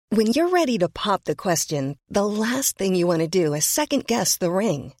When you're ready to pop the question, the last thing you want to do is second-guess the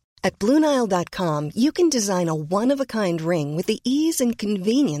ring. At BlueNile.com, you can design a one-of-a-kind ring with the ease and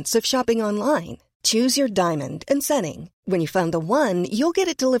convenience of shopping online. Choose your diamond and setting. When you find the one, you'll get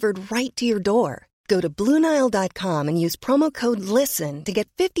it delivered right to your door. Go to BlueNile.com and use promo code LISTEN to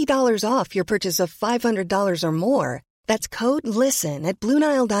get $50 off your purchase of $500 or more. That's code LISTEN at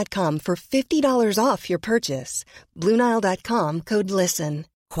BlueNile.com for $50 off your purchase. BlueNile.com, code LISTEN.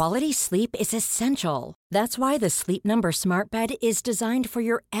 Quality sleep is essential. That's why the Sleep Number Smart Bed is designed for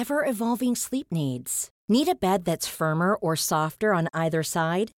your ever-evolving sleep needs. Need a bed that's firmer or softer on either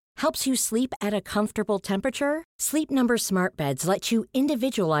side? Helps you sleep at a comfortable temperature? Sleep Number Smart Beds let you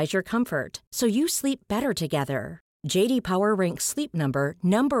individualize your comfort, so you sleep better together. J.D. Power ranks Sleep Number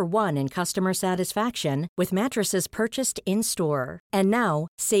number 1 in customer satisfaction with mattresses purchased in-store. And now,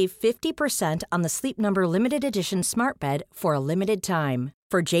 save 50% on the Sleep Number Limited Edition Smart Bed for a limited time.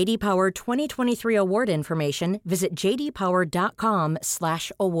 For J.D. Power 2023 award information, visit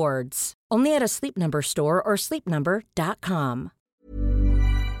jdpower.com/awards. Only at a Sleep Number store or sleepnumber.com.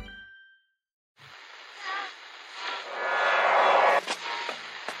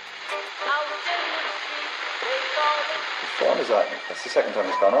 What time is that? That's the second time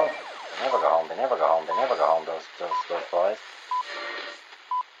it's gone off. They never go home, those boys.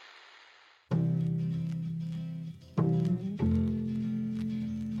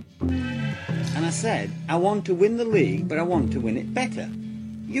 And I said, I want to win the league, but I want to win it better.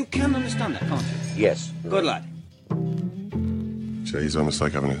 You can understand that, can't you? Yes. Good lad. So he's almost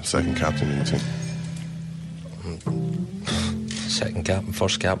like having a second captain in the team. Second captain,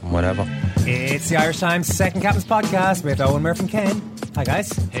 first captain, whatever. It's the Irish Times Second Captain's Podcast with Owen Murphy and Ken. Hi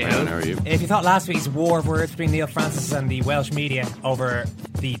guys. Hey, how are you? If you thought last week's war of words between Neil Francis and the Welsh media over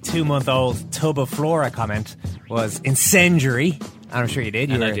the 2-month-old tub of flora comment was incendiary, and I'm sure you did.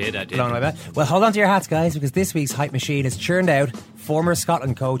 I did. Blown away by that. Well, hold on to your hats, guys, because this week's hype machine has churned out former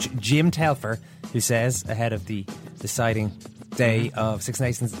Scotland coach Jim Telfer, who says, ahead of the deciding day of Six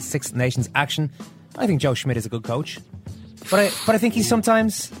Nations action, I think Joe Schmidt is a good coach. But I think he's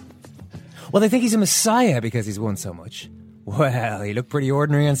sometimes... Well, they think he's a messiah because he's won so much. Well, he looked pretty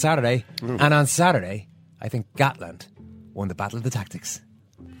ordinary on Saturday. And on Saturday, I think Gatland won the battle of the tactics.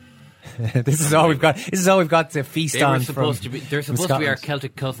 This is all we've got. This is all we've got to feast on. They're supposed to be our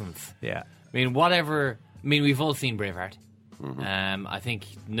Celtic cousins. Yeah. I mean, whatever. I mean, we've all seen Braveheart. I think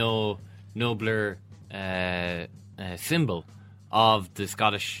no nobler symbol of the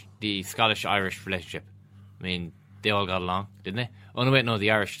Scottish-Irish relationship. I mean, they all got along, didn't they? Oh no, wait, no,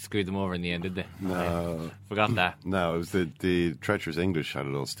 the Irish screwed them over in the end, did they? No. Forgot that. No, it was the treacherous English had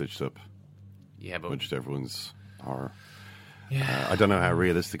it all stitched up. Yeah, but... Which everyone's horror. Yeah. I don't know how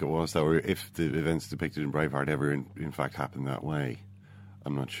realistic it was, though, or if the events depicted in Braveheart ever in fact happened that way.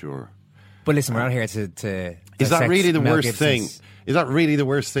 I'm not sure. But listen, we're not here to Is that really the worst Gibson's... thing? Is that really the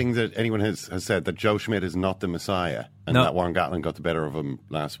worst thing that anyone has said, that Joe Schmidt is not the messiah and that Warren Gatland got the better of him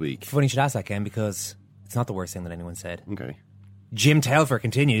last week? Funny you should ask that, Ken, because it's not the worst thing that anyone said. Okay. Jim Telfer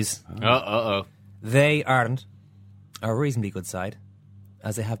continues. Uh-oh. They, Ireland, are a reasonably good side,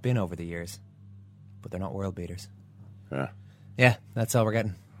 as they have been over the years. But they're not world beaters. Yeah. Yeah, that's all we're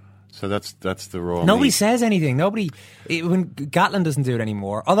getting. So that's the raw Nobody meat. says anything. When Gatland doesn't do it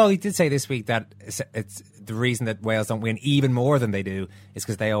anymore, although he did say this week that it's the reason that Wales don't win even more than they do is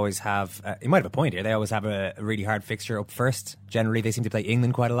because they always have, he might have a point here, they always have a really hard fixture up first. Generally, they seem to play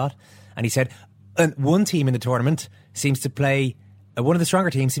England quite a lot. And he said, one team in the tournament seems to play, one of the stronger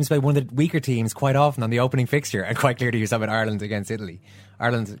teams seems to play one of the weaker teams quite often on the opening fixture, and quite clearly you're talking about Ireland against Italy.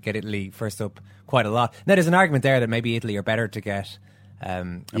 Ireland get Italy first up quite a lot. Now there's an argument there that maybe Italy are better to get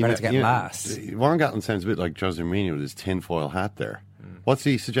last. Warren Gatland sounds a bit like Jose Mourinho with his tinfoil hat there. What's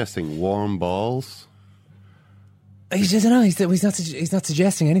he suggesting? Warm balls? He's just no. He's not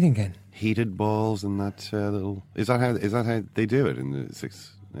suggesting anything, Ken. Heated balls and that little. Is that how they do it in the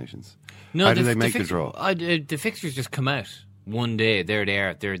Six Nations? No, how do they make the draw? The fixtures just come out one day. They're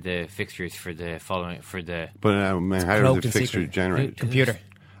there. They're the fixtures for the following for the. But how are the fixtures generated? Computer.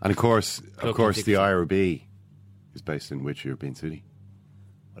 And of course, the IRB is based in which European city?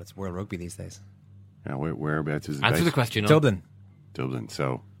 Well, it's World Rugby these days. Yeah, whereabouts is it? Answer based? the question. Dublin.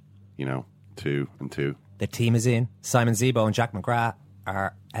 So, 2 and 2. The team is in. Simon Zebo and Jack McGrath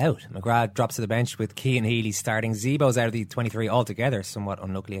are out. McGrath drops to the bench with Cian Healy starting. Zebo's out of the 23 altogether, somewhat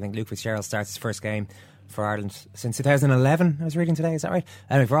unluckily. I think Luke Fitzgerald starts his first game for Ireland since 2011, I was reading today. Is that right?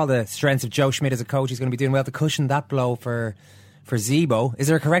 Anyway, for all the strengths of Joe Schmidt as a coach, he's going to be doing well to cushion that blow for Zebo. Is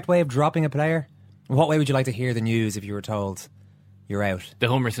there a correct way of dropping a player? What way would you like to hear the news if you were told you're out? The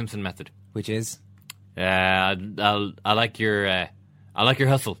Homer Simpson method. Which is? I like your I like your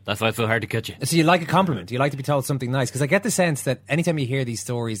hustle. That's why it's so hard to catch you. So you like a compliment. You like to be told something nice. Because I get the sense that anytime you hear these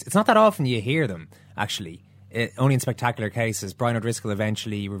stories, it's not that often you hear them, actually. Only in spectacular cases. Brian O'Driscoll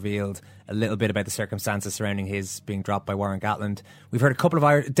eventually revealed a little bit about the circumstances surrounding his being dropped by Warren Gatland. We've heard a couple of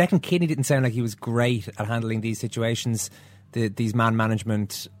Irish... Declan Kidney didn't sound like he was great at handling these situations, these man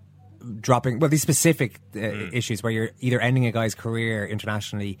management dropping... Well, these specific issues where you're either ending a guy's career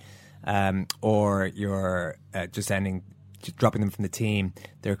internationally or you're just dropping them from the team.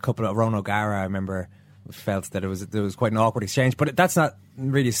 There are a couple of... Ron O'Gara, I remember... felt that there was quite an awkward exchange, but that's not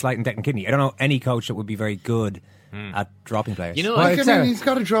really a slight in Declan Kidney. I don't know any coach that would be very good at dropping players. You know, he's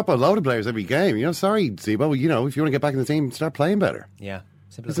got to drop a load of players every game. You know, sorry, Zebo. You know, if you want to get back in the team, start playing better. Yeah,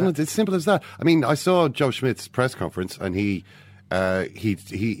 it's simple as that. I mean, I saw Joe Schmidt's press conference, and he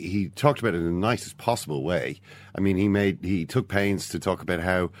talked about it in the nicest possible way. I mean, he took pains to talk about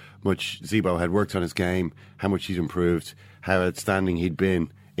how much Zebo had worked on his game, how much he'd improved, how outstanding he'd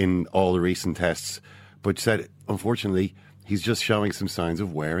been in all the recent tests. But said, unfortunately, he's just showing some signs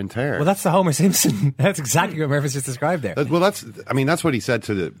of wear and tear. Well, that's the Homer Simpson. That's exactly what Murphy's just described there. Well, that's what he said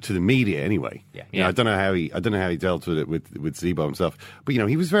to the media anyway. Yeah. You know, I don't know how he dealt with it with Zebo himself. But you know,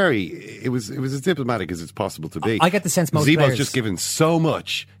 he was it was as diplomatic as it's possible to be. I get the sense most Zebo's players... just given so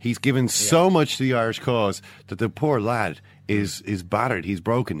much. He's given so much to the Irish cause that the poor lad is battered. He's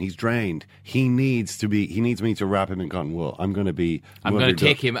broken. He's drained. He needs me to wrap him in cotton wool. I'm going to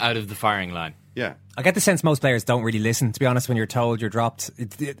take him out of the firing line. Yeah. I get the sense most players don't really listen, to be honest, when you're told you're dropped.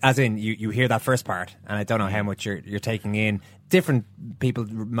 As in, you hear that first part, and I don't know how much you're taking in. Different people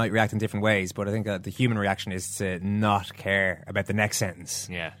might react in different ways, but I think that the human reaction is to not care about the next sentence.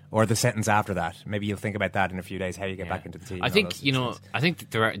 Yeah. Or the sentence after that. Maybe you'll think about that in a few days, how you get back into the team. I think, I think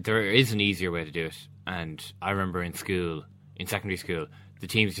there is an easier way to do it. And I remember in secondary school, the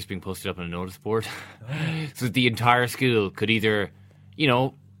teams just being posted up on a notice board. So that the entire school could either,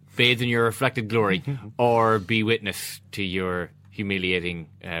 bathe in your reflected glory or be witness to your humiliating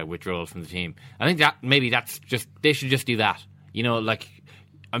withdrawal from the team. I think that maybe they should just do that.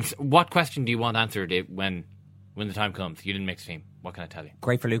 What question do you want answered when the time comes? You didn't make the team. What can I tell you?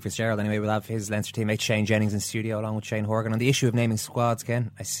 Great for Luke Fitzgerald anyway. We'll have his Leinster teammate Shane Jennings in studio along with Shane Horgan. On the issue of naming squads,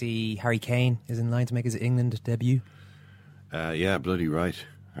 Ken, I see Harry Kane is in line to make his England debut. Yeah, bloody right,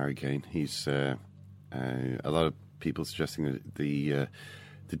 Harry Kane. He's a lot of people suggesting that the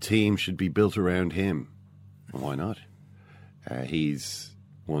team should be built around him. Well, why not? He's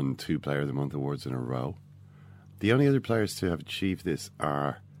won 2 Player of the Month awards in a row. The only other players to have achieved this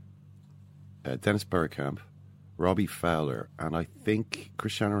are Dennis Bergkamp, Robbie Fowler, and I think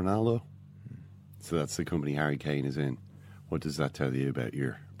Cristiano Ronaldo. So that's the company Harry Kane is in. What does that tell you about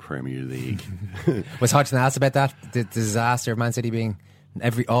your Premier League? Was Hodgson asked about that? The disaster of Man City being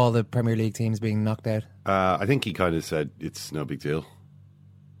all the Premier League teams being knocked out? I think he kind of said it's no big deal.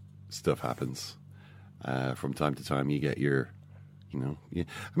 Stuff happens. From time to time you get your,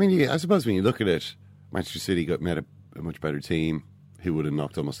 I suppose when you look at it, Manchester City made a much better team who would have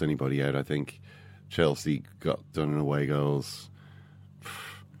knocked almost anybody out, I think. Chelsea got done in away goals.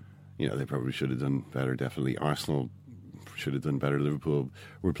 They probably should have done better, definitely. Arsenal should have done better. Liverpool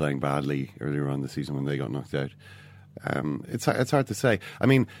were playing badly earlier on the season when they got knocked out. It's hard to say. I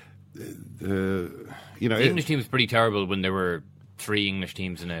mean, the English team was pretty terrible when there were 3 English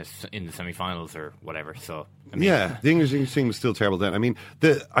teams in the semi-finals or whatever. So the English team was still terrible then. I mean,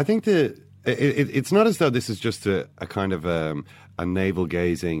 I think it's not as though this is just a kind of a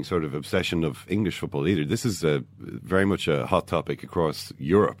navel-gazing sort of obsession of English football either. This is very much a hot topic across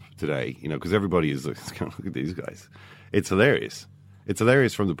Europe today, because everybody is kind of, look at these guys. It's hilarious. It's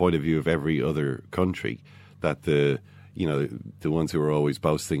hilarious from the point of view of every other country that the ones who are always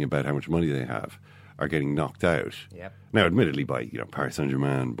boasting about how much money they have are getting knocked out. Yep. Now, admittedly, by Paris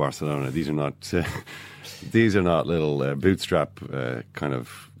Saint-Germain, Barcelona, these are not little bootstrap kind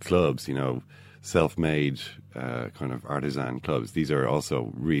of clubs. Self-made kind of artisan clubs. These are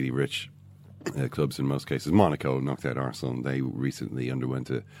also really rich clubs in most cases. Monaco knocked out Arsenal, and they recently underwent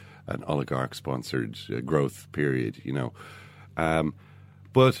an oligarch-sponsored growth period.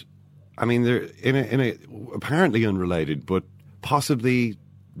 But I mean, they're in a apparently unrelated but possibly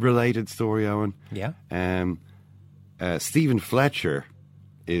related story, Owen. Yeah. Stephen Fletcher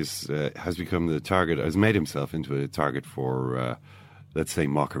has become the target. Has made himself into a target for let's say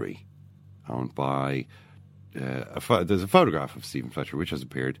mockery. Owned by there's a photograph of Stephen Fletcher which has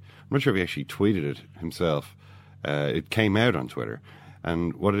appeared. I'm not sure if he actually tweeted it himself. It came out on Twitter,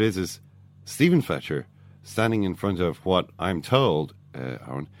 and what it is Stephen Fletcher standing in front of what I'm told,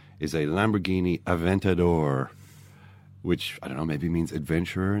 Owen, is a Lamborghini Aventador, which I don't know, maybe means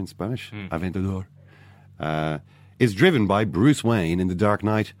adventurer in Spanish. Aventador. is driven by Bruce Wayne in The Dark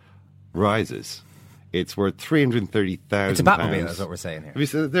Knight Rises. It's worth £330,000. It's a Batmobile, is what we're saying here. Have you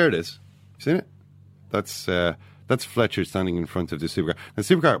seen it? There it is. Seen it? That's Fletcher standing in front of the supercar. The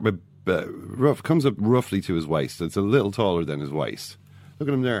supercar comes up roughly to his waist. It's a little taller than his waist. Look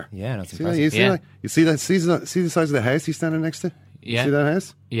at him there. Yeah, that's see impressive. that? You see that? See the size of the house he's standing next to? Yeah. See that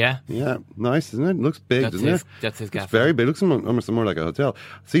house? Yeah. Yeah, nice, isn't it? Looks big, doesn't it? That's his gaff. It's very big. Looks almost more like a hotel.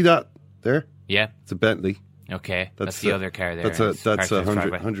 See that there? Yeah. It's a Bentley. Okay. That's the other car there. That's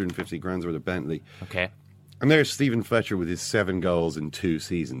 150 grand's worth of Bentley. Okay. And there's Stephen Fletcher with his 7 goals in 2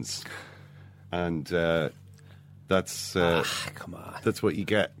 seasons. And that's come on. That's what you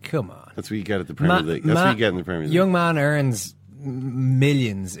get. Come on. That's what you get at the Premier League. That's what you get in the Premier League. Young man earns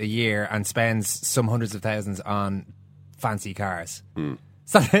millions a year and spends some hundreds of thousands on fancy cars.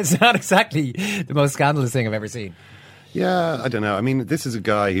 It's not exactly the most scandalous thing I've ever seen. Yeah, I don't know. I mean, this is a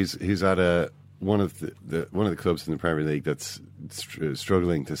guy who's at one of the clubs in the Premier League that's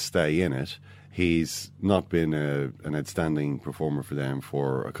struggling to stay in it. He's not been an outstanding performer for them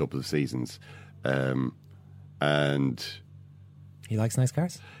for a couple of seasons, and he likes nice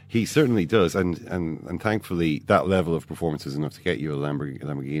cars. He certainly does, and thankfully that level of performance is enough to get you a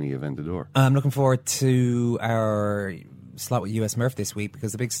Lamborghini Aventador. I'm looking forward to our slot with US Murph this week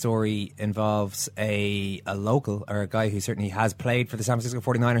because the big story involves a local, or a guy who certainly has played for the San Francisco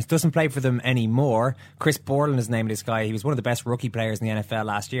 49ers, doesn't play for them anymore. Chris Borland is named this guy. He was one of the best rookie players in the NFL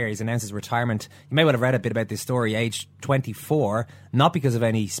last year. He's announced his retirement. You may well have read a bit about this story, aged 24, not because of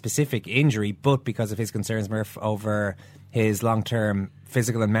any specific injury, but because of his concerns, Murph, over his long-term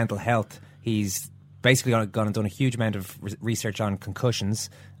physical and mental health. He's basically gone and done a huge amount of research on concussions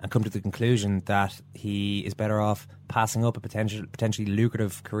and come to the conclusion that he is better off passing up a potentially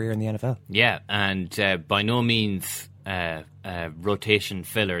lucrative career in the NFL. Yeah, and by no means rotation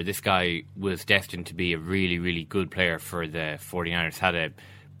filler. This guy was destined to be a really, really good player for the 49ers. Had a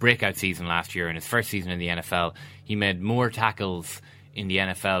breakout season last year. In his first season in the NFL, he made more tackles in the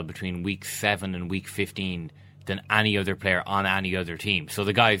NFL between week 7 and week 15 than any other player on any other team. So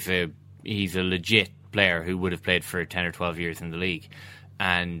the guy's he's a legit player who would have played for 10 or 12 years in the league.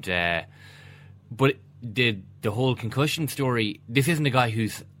 And but the whole concussion story, this isn't a guy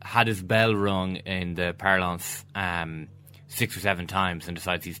who's had his bell rung in the parlance 6 or 7 times and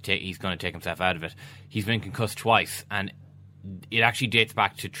decides he's going to take himself out of it. He's been concussed twice, and it actually dates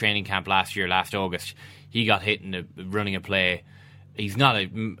back to training camp last August. He got hit in running a play. He's not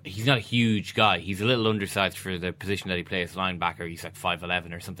a huge guy. He's a little undersized for the position that he plays, linebacker. He's like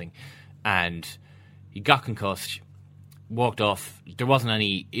 5'11" or something. And he got concussed, walked off. There wasn't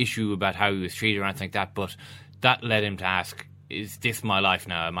any issue about how he was treated or anything like that, but that led him to ask, is this my life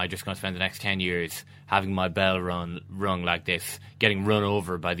now? Am I just going to spend the next 10 years having my bell rung like this, getting run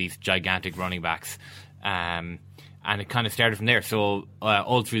over by these gigantic running backs? And it kind of started from there. So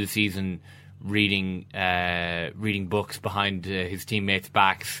all through the season, reading books behind his teammates'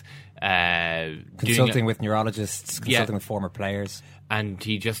 backs, consulting with neurologists, consulting with former players. And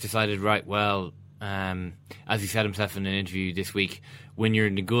he just decided, right, well, as he said himself in an interview this week, when you're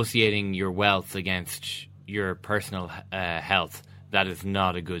negotiating your wealth against your personal health, that is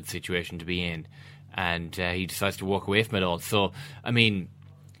not a good situation to be in. And he decides to walk away from it all. So, I mean,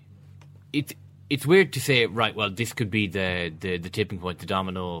 it's weird to say, right, well, this could be the tipping point, the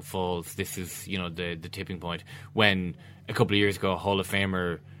domino falls, this is, the tipping point, when a couple of years ago a Hall of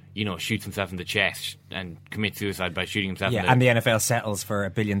Famer, shoots himself in the chest and commits suicide by shooting himself in the... and the NFL settles for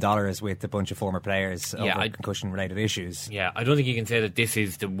 $1 billion with a bunch of former players over concussion-related issues. Yeah, I don't think you can say that this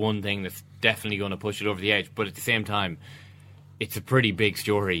is the one thing that's definitely going to push it over the edge, but at the same time, it's a pretty big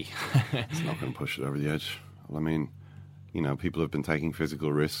story. It's not going to push it over the edge. Well, I mean, people have been taking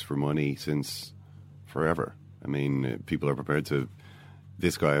physical risks for money since forever. I mean, people are prepared to...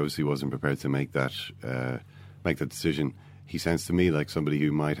 This guy obviously wasn't prepared to make that decision. He sounds to me like somebody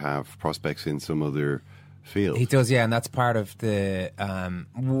who might have prospects in some other field. He does, yeah, and that's part of the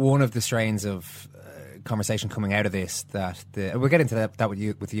one of the strains of conversation coming out of this. We'll get into that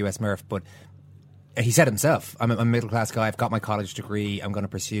with US Murph, but he said himself, I'm a middle class guy. I've got my college degree. I'm going to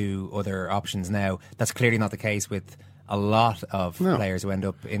pursue other options now. That's clearly not the case with a lot of players who end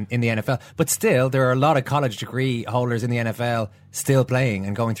up in the NFL. But still, there are a lot of college degree holders in the NFL still playing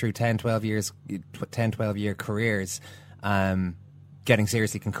and going through 10, 12-year careers. Getting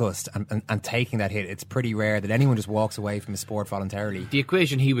seriously concussed and taking that hit. It's pretty rare that anyone just walks away from a sport voluntarily. The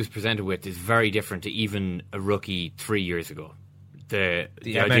equation he was presented with is very different to even a rookie 3 years ago. The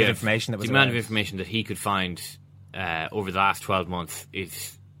amount of information that he could find over the last 12 months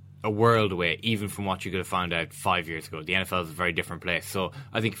is a world away, even from what you could have found out 5 years ago. The NFL is a very different place. So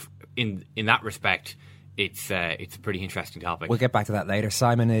I think in that respect, it's a pretty interesting topic. We'll get back to that later.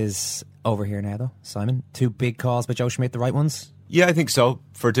 Simon is over here now, though. Simon, 2 big calls by Joe Schmidt, the right ones? Yeah, I think so,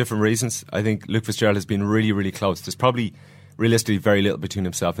 for different reasons. I think Luke Fitzgerald has been really, really close. There's probably realistically very little between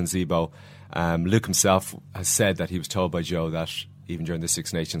himself and Zebo. Luke himself has said that he was told by Joe that even during the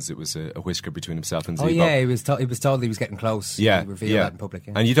Six Nations it was a whisker between himself and Zebo. Oh yeah, he was told he was getting close. Yeah, he revealed that in public.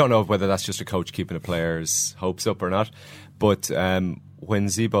 Yeah. And you don't know whether that's just a coach keeping a player's hopes up or not. But when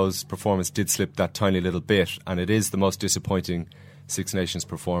Zebo's performance did slip that tiny little bit, and it is the most disappointing Six Nations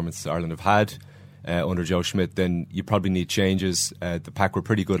performance Ireland have had under Joe Schmidt, then you probably need changes. The pack were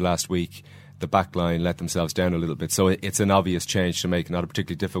pretty good last week. The back line let themselves down a little bit, so it's an obvious change to make, not a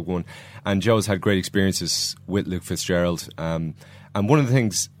particularly difficult one. And Joe's had great experiences with Luke Fitzgerald, and one of the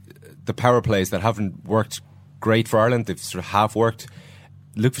things, the power plays that haven't worked great for Ireland, they've sort of half worked.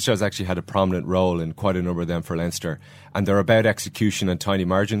 Luke Fitzgerald's actually had a prominent role in quite a number of them for Leinster, and they're about execution and tiny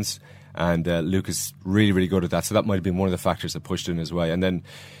margins, and Luke is really, really good at that, so that might have been one of the factors that pushed in his way. And then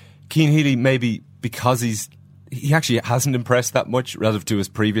Cian Healy, maybe because he actually hasn't impressed that much relative to his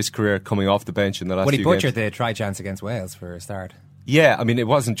previous career coming off the bench in the last few games. Well, he butchered the try chance against Wales for a start. Yeah, I mean, it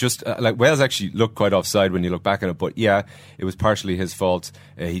wasn't just like Wales actually looked quite offside when you look back on it, but yeah, it was partially his fault.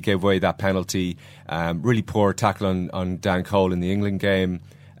 He gave away that penalty. Really poor tackle on Dan Cole in the England game,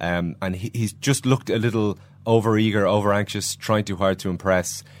 and he's just looked a little over eager, over anxious, trying too hard to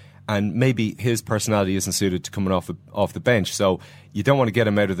impress. And maybe his personality isn't suited to coming off the bench, so you don't want to get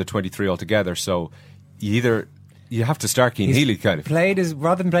him out of the 23 altogether. So you have to start Cian Healy, kind of.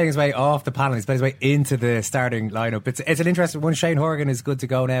 Rather than playing his way off the panel, he's played his way into the starting lineup. It's an interesting one. Shane Horgan is good to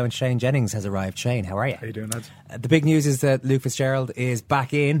go now, and Shane Jennings has arrived. Shane, how are you? How you doing, lads? The big news is that Luke Fitzgerald is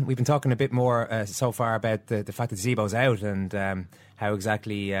back in. We've been talking a bit more so far about the fact that Zebo's out and how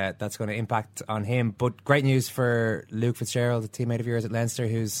exactly that's going to impact on him. But great news for Luke Fitzgerald, a teammate of yours at Leinster,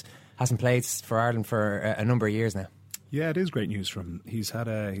 who's hasn't played for Ireland for a number of years now. Yeah, it is great news for him. He's had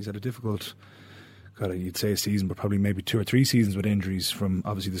a difficult, you'd say a season, but probably maybe 2 or 3 seasons with injuries, from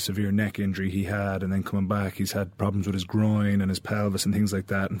obviously the severe neck injury he had, and then coming back he's had problems with his groin and his pelvis and things like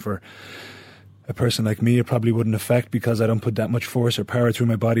that. And for a person like me, it probably wouldn't affect because I don't put that much force or power through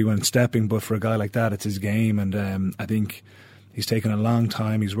my body when stepping, but for a guy like that, it's his game. And I think he's taken a long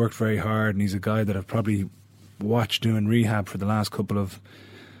time, he's worked very hard, and he's a guy that I've probably watched doing rehab for the last couple of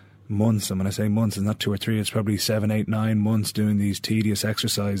months. And when I say months, it's not 2 or 3, it's probably 7, 8, 9 months doing these tedious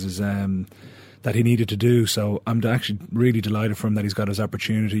exercises that he needed to do. So I'm actually really delighted for him that he's got his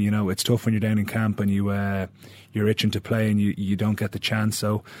opportunity. You know, it's tough when you're down in camp and you're itching to play and you don't get the chance.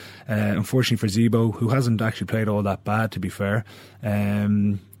 So unfortunately for Zebo, who hasn't actually played all that bad, to be fair,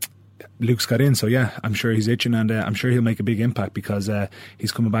 Luke's got in, so yeah, I'm sure he's itching, and I'm sure he'll make a big impact because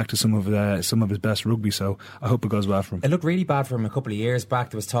he's coming back to some of his best rugby. So I hope it goes well for him. It looked really bad for him a couple of years back.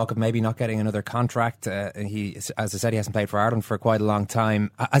 There was talk of maybe not getting another contract. He, as I said, he hasn't played for Ireland for quite a long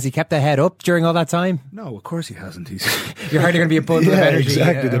time. Has he kept the head up during all that time? No, of course he hasn't. You're hardly going to be a bundle of energy.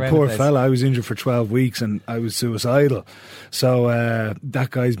 Exactly. The poor fella. I was injured for 12 weeks and I was suicidal. So that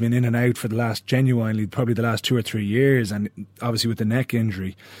guy's been in and out for probably the last 2 or 3 years, and obviously with the neck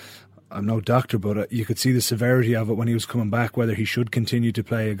injury, I'm no doctor, but you could see the severity of it when he was coming back, whether he should continue to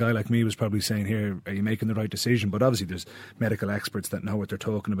play. A guy like me was probably saying, here, are you making the right decision? But obviously there's medical experts that know what they're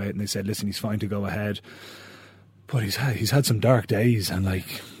talking about, and they said, listen, he's fine to go ahead. But he's had some dark days, and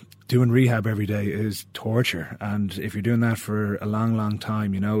like doing rehab every day is torture. And if you're doing that for a long, long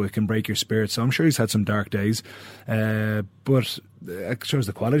time, you know, it can break your spirit. So I'm sure he's had some dark days. But it shows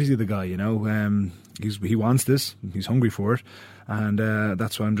the quality of the guy, you know. He wants this. He's hungry for it. And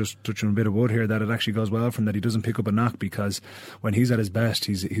that's why I'm just touching a bit of wood here, that it actually goes well for him, that he doesn't pick up a knock, because when he's at his best,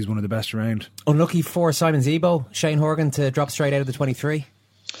 he's one of the best around. Unlucky for Simon Zebo, Shane Horgan, to drop straight out of the 23.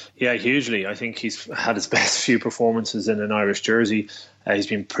 Yeah, hugely. I think he's had his best few performances in an Irish jersey. He's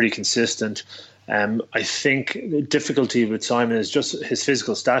been pretty consistent. I think the difficulty with Simon is just his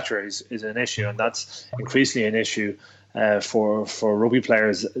physical stature is an issue, and that's increasingly an issue for rugby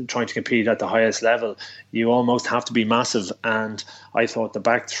players trying to compete at the highest level. You almost have to be massive, and I thought the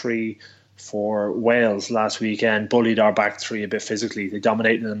back three for Wales last weekend bullied our back three a bit physically. They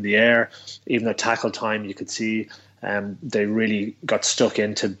dominated in the air. Even at tackle time, you could see they really got stuck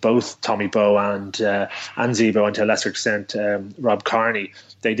into both Tommy Bowe and Zebo, and to a lesser extent Rob Kearney.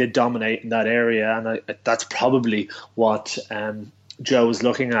 They did dominate in that area, and that's probably what Joe was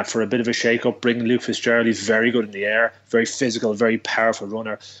looking at for a bit of a shake-up, bringing Luke Fitzgerald. He's very good in the air, very physical, very powerful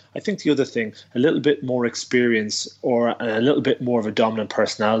runner. I think the other thing, a little bit more experience or a little bit more of a dominant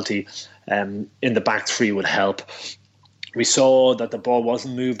personality in the back three would help. We saw that the ball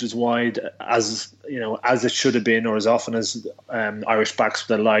wasn't moved as wide as as it should have been, or as often as Irish backs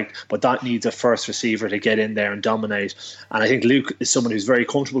would have liked. But that needs a first receiver to get in there and dominate. And I think Luke is someone who's very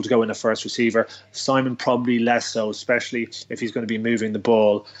comfortable to go in a first receiver. Simon probably less so, especially if he's going to be moving the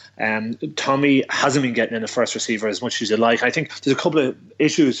ball. Tommy hasn't been getting in a first receiver as much as you like. I think there's a couple of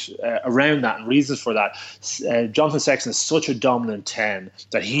issues around that and reasons for that. Jonathan Sexton is such a dominant 10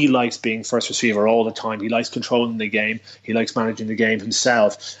 that he likes being first receiver all the time. He likes controlling the game. He likes managing the game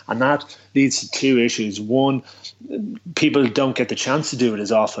himself. And that leads to two issues. One, people don't get the chance to do it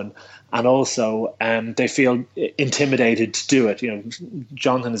as often. And also, they feel intimidated to do it.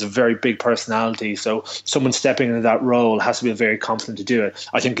 Jonathan is a very big personality, so someone stepping into that role has to be very confident to do it.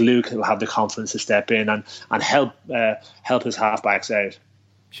 I think Luke will have the confidence to step in and help his halfbacks out.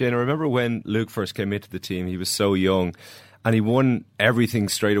 Shane, I remember when Luke first came into the team, he was so young, and he won everything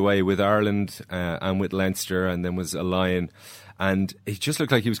straight away with Ireland and with Leinster, and then was a Lion. And he just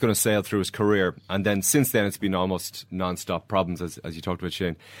looked like he was going to sail through his career. And then since then, it's been almost non-stop problems, as you talked about,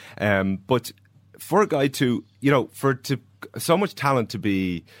 Shane. But for a guy so much talent to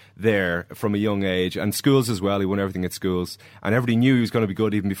be there from a young age, and schools as well, he won everything at schools, and everybody knew he was going to be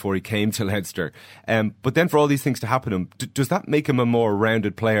good even before he came to Leinster. But then for all these things to happen to him, does that make him a more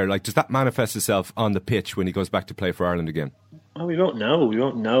rounded player? Like, does that manifest itself on the pitch when he goes back to play for Ireland again? Well, we won't know. We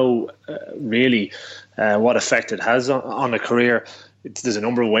won't know really what effect it has on a career. There's a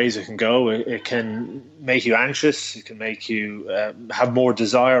number of ways it can go. It can make you anxious. It can make you have more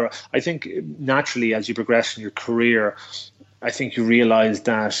desire. I think naturally, as you progress in your career, I think you realise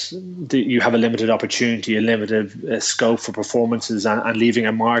that you have a limited opportunity, a limited scope for performances and leaving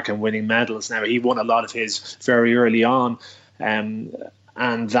a mark and winning medals. Now, he won a lot of his very early on, and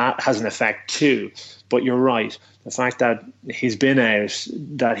that has an effect too. But you're right. The fact that he's been out,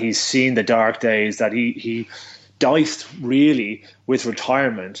 that he's seen the dark days, that he diced really with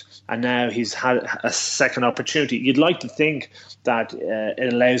retirement, and now he's had a second opportunity. You'd like to think that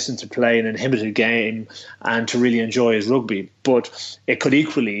it allows him to play an inhibited game and to really enjoy his rugby, but it could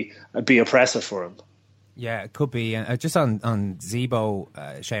equally be oppressive for him. Yeah, it could be. Just on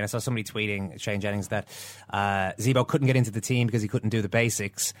Zebo, Shane, I saw somebody tweeting, Shane Jennings, that Zebo couldn't get into the team because he couldn't do the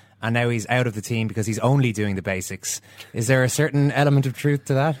basics, and now he's out of the team because he's only doing the basics. Is there a certain element of truth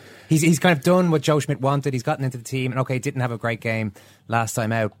to that? He's kind of done what Joe Schmidt wanted. He's gotten into the team, and okay, didn't have a great game last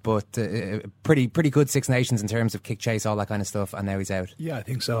time out, but pretty good Six Nations in terms of kick chase, all that kind of stuff, and now he's out. Yeah, I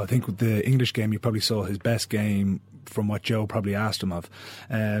think so. I think with the English game, you probably saw his best game from what Joe probably asked him of.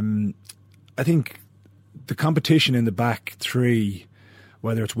 I think the competition in the back three,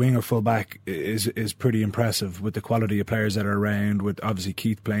 whether it's wing or full back, is pretty impressive with the quality of players that are around, with obviously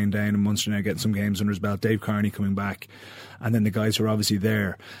Keith playing down and Munster now getting some games under his belt, Dave Carney coming back, and then the guys who are obviously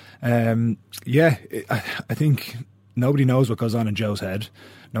there. I think nobody knows what goes on in Joe's head.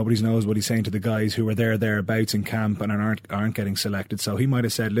 Nobody knows what he's saying to the guys who are thereabouts in camp and aren't getting selected. So he might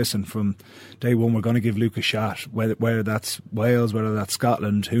have said, listen, from day one, we're going to give Luke a shot, whether that's Wales, whether that's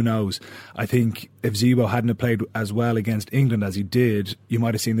Scotland, who knows. I think if Zebo hadn't played as well against England as he did, you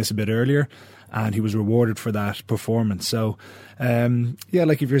might have seen this a bit earlier, and he was rewarded for that performance. So,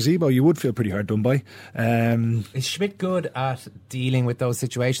 like if you're Zebo, you would feel pretty hard done by. Is Schmidt good at dealing with those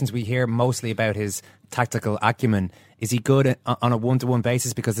situations? We hear mostly about his tactical acumen. Is he good on a one-to-one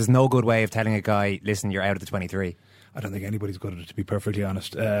basis? Because there's no good way of telling a guy, listen, you're out of the 23. I don't think anybody's good at it, to be perfectly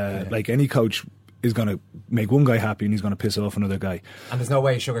honest. Like any coach is going to make one guy happy and he's going to piss off another guy. And there's no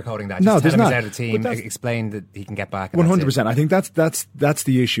way of sugarcoating that. No, just there's tell him not. He's out of the team, explain that he can get back. 100%. I think that's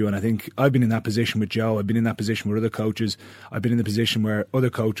the issue, and I think I've been in that position with Joe. I've been in that position with other coaches. I've been in the position where other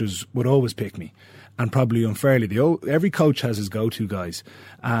coaches would always pick me, and probably unfairly. Every coach has his go-to guys,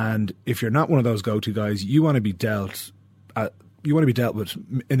 and if you're not one of those go-to guys, you want to be dealt with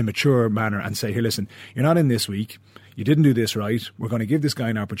in a mature manner and say, here, listen, you're not in this week. You didn't do this right. We're going to give this guy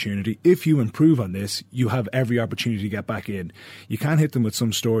an opportunity. If you improve on this, you have every opportunity to get back in. You can't hit them with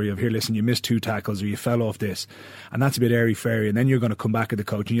some story of, here, listen, you missed 2 tackles or you fell off this. And that's a bit airy-fairy. And then you're going to come back at the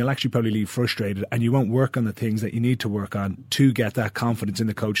coach and you'll actually probably leave frustrated, and you won't work on the things that you need to work on to get that confidence in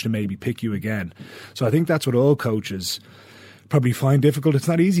the coach to maybe pick you again. So I think that's what all coaches probably find difficult. It's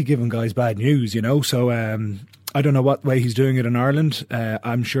not easy giving guys bad news, So I don't know what way he's doing it in Ireland.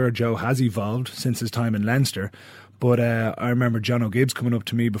 I'm sure Joe has evolved since his time in Leinster. But I remember John O'Gibbs coming up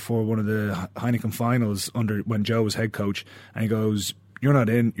to me before one of the Heineken finals when Joe was head coach, and he goes, you're not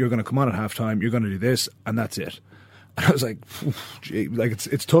in, you're going to come on at halftime, you're going to do this, and that's it. And I was like, gee, like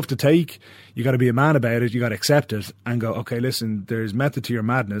it's tough to take. You got to be a man about it. You got to accept it and go, okay, listen, there's method to your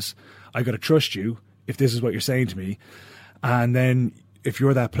madness. I got to trust you if this is what you're saying to me. And then if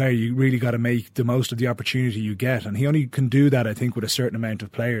you're that player, you really got to make the most of the opportunity you get. And he only can do that, I think, with a certain amount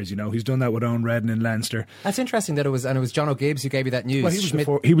of players. You know, he's done that with Owen Redden in Leinster. That's interesting that it was John O'Gibbs who gave you that news. Well,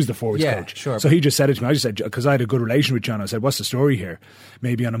 he was the forwards coach. Sure. So he just said it to me. I just said, because I had a good relation with John, I said, what's the story here?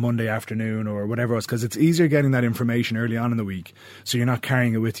 Maybe on a Monday afternoon or whatever else, because it's easier getting that information early on in the week. So you're not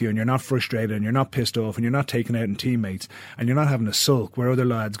carrying it with you, and you're not frustrated, and you're not pissed off, and you're not taking out on teammates, and you're not having a sulk where other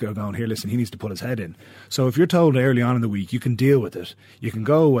lads go going, here, listen, he needs to put his head in. So if you're told early on in the week, you can deal with it. You can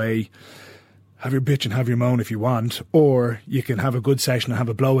go away, have your bitch and have your moan if you want, or you can have a good session and have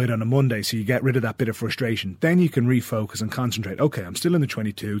a blowout on a Monday so you get rid of that bit of frustration. Then you can refocus and concentrate. Okay, I'm still in the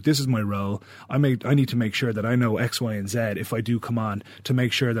 22. This is my role. I need to make sure that I know X, Y and Z if I do come on, to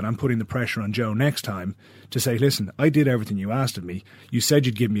make sure that I'm putting the pressure on Joe next time to say, listen, I did everything you asked of me. You said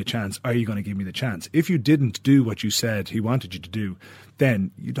you'd give me a chance. Are you going to give me the chance? If you didn't do what you said he wanted you to do,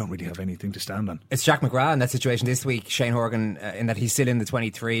 then you don't really have anything to stand on. It's Jack McGrath in that situation this week, Shane Horgan, in that he's still in the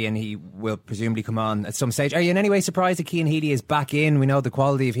 23 and he will presumably come on at some stage. Are you in any way surprised that Cian Healy is back in? We know the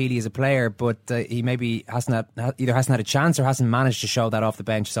quality of Healy as a player, but he maybe hasn't had a chance or hasn't managed to show that off the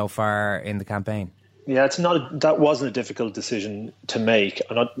bench so far in the campaign. Yeah, that wasn't a difficult decision to make.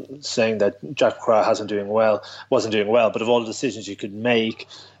 I'm not saying that Jack McGrath wasn't doing well, but of all the decisions you could make,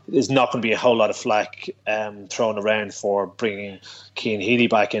 there's not going to be a whole lot of flack thrown around for bringing Cian Healy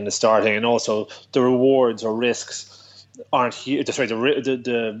back in the starting, and also the rewards or risks aren't huge. Sorry,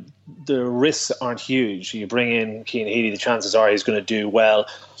 the risks aren't huge. You bring in Cian Healy, the chances are he's going to do well.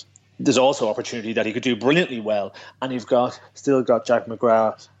 There's also opportunity that he could do brilliantly well, and you've still got Jack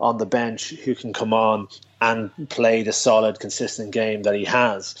McGrath on the bench who can come on and play the solid, consistent game that he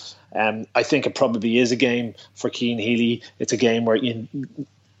has. I think it probably is a game for Cian Healy. It's a game where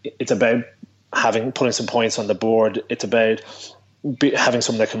it's about putting some points on the board. It's about having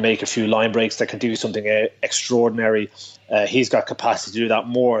someone that can make a few line breaks, that can do something extraordinary. He's got capacity to do that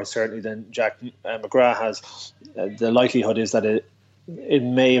more certainly than Jack McGrath has. The likelihood is that it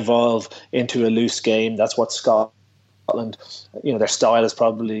may evolve into a loose game. That's what Scotland, their style is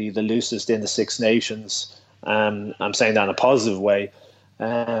probably the loosest in the Six Nations. I'm saying that in a positive way.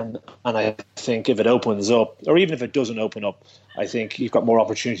 And I think if it opens up, or even if it doesn't open up, I think you've got more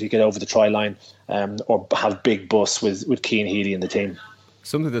opportunity to get over the try line or have big busts with Cian Healy in the team.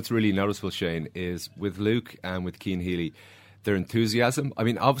 Something that's really noticeable, Shane, is with Luke and with Cian Healy, their enthusiasm. I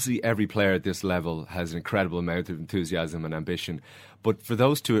mean, obviously every player at this level has an incredible amount of enthusiasm and ambition, but for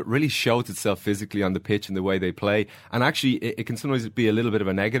those two it really shows itself physically on the pitch in the way they play, and actually it can sometimes be a little bit of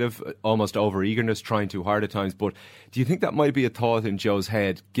a negative, almost over-eagerness, trying too hard at times. But do you think that might be a thought in Joe's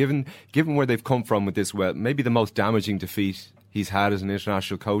head, given where they've come from with this, well, maybe the most damaging defeat he's had as an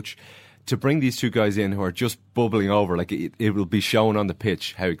international coach, to bring these two guys in who are just bubbling over, like it will be shown on the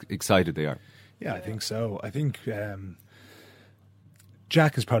pitch how excited they are? Yeah, I think so. I think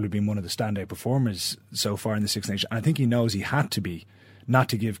Jack has probably been one of the standout performers so far in the Six Nations. I think he knows he had to be, not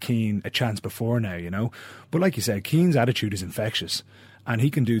to give Cian a chance before now, But like you said, Cian's attitude is infectious, and he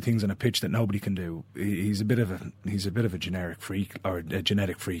can do things on a pitch that nobody can do. He's a bit of a generic freak, or a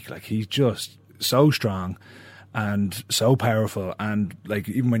genetic freak. Like, he's just so strong and so powerful, and like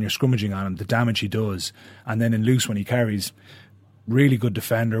even when you're scrummaging on him, the damage he does, and then in loose when he carries. Really good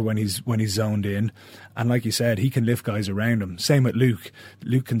defender when he's zoned in, and like you said, he can lift guys around him. Same with Luke.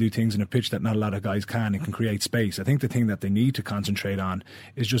 Luke can do things in a pitch that not a lot of guys can, and can create space. I think the thing that they need to concentrate on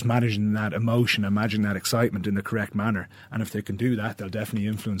is just managing that emotion and managing that excitement in the correct manner. And if they can do that, they'll definitely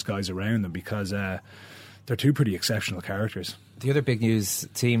influence guys around them, because they're two pretty exceptional characters. The other big news,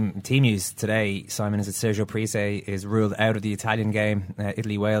 team news today, Simon, is that Sergio Parisse is ruled out of the Italian game,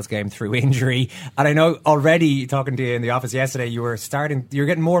 Italy-Wales game, through injury. And I know already, talking to you in the office yesterday, you were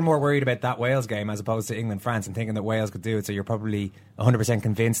getting more and more worried about that Wales game as opposed to England-France, and thinking that Wales could do it. So you're probably 100%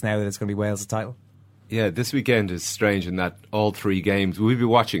 convinced now that it's going to be Wales' title. Yeah, this weekend is strange in that all three games, we'll be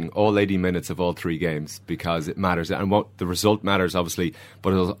watching all 80 minutes of all three games, because it matters. And the result matters, obviously,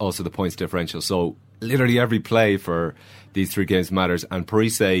 but also the points differential. So literally every play for these three games matters. And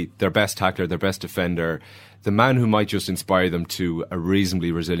Parisse, their best tackler, their best defender, the man who might just inspire them to a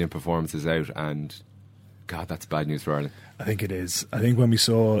reasonably resilient performance, is out. And God, that's bad news for Ireland. I think it is. I think when we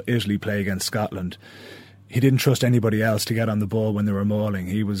saw Italy play against Scotland, he didn't trust anybody else to get on the ball when they were mauling.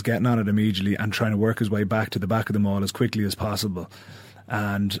 He was getting on it immediately and trying to work his way back to the back of the maul as quickly as possible.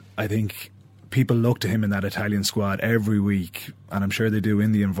 And I think people look to him in that Italian squad every week, and I'm sure they do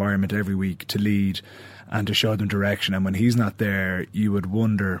in the environment every week, to lead and to show them direction. And when he's not there, you would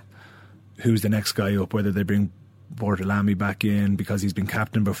wonder who's the next guy up, whether they bring Bortolami back in because he's been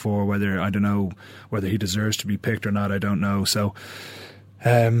captain before, whether he deserves to be picked or not, I don't know. So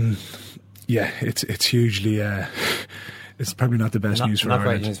yeah, it's hugely it's probably not the best news for Not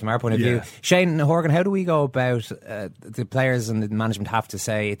Ireland. great news from our point of view. Shane Horgan, how do we go about the players and the management have to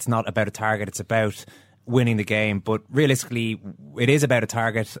say it's not about a target, it's about winning the game, but realistically it is about a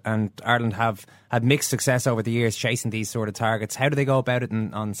target, and Ireland have had mixed success over the years chasing these sort of targets. How do they go about it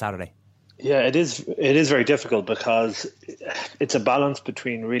on Saturday? Yeah, it is very difficult because it's a balance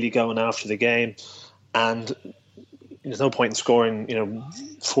between really going after the game, and there's no point in scoring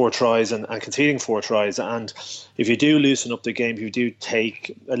 4 tries and conceding 4 tries. And if you do loosen up the game, if you do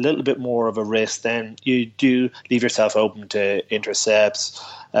take a little bit more of a risk, then you do leave yourself open to intercepts,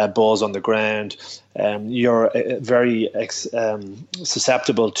 balls on the ground. You're very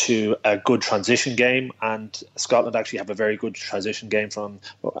susceptible to a good transition game, and Scotland actually have a very good transition game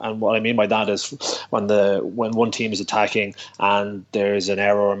and what I mean by that is when one team is attacking and there's an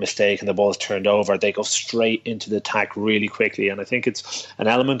error or a mistake and the ball is turned over, they go straight into the attack really quickly. And I think it's an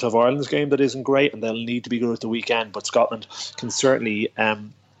element of Ireland's game that isn't great, and they'll need to be good at the weekend, but Scotland can certainly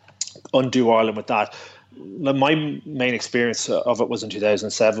undo Ireland with that. My main experience of it was in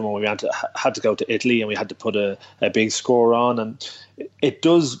 2007 when we had to go to Italy and we had to put a big score on, and it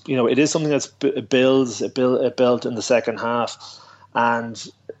does, it is something that's built in the second half, and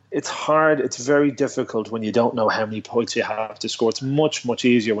it's hard. It's very difficult when you don't know how many points you have to score. It's much, much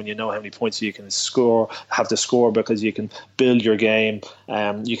easier when you know how many points you can have to score, because you can build your game.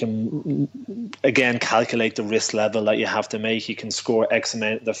 You can, again, calculate the risk level that you have to make. You can score X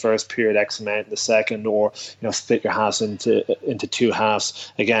amount in the first period, X amount in the second, or split your halves into 2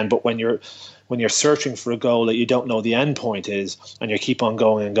 halves again. But when you're searching for a goal that you don't know the end point is, and you keep on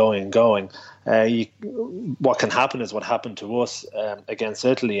going and going and going, what can happen is what happened to us against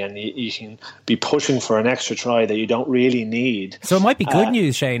Italy, and you can be pushing for an extra try that you don't really need. So it might be good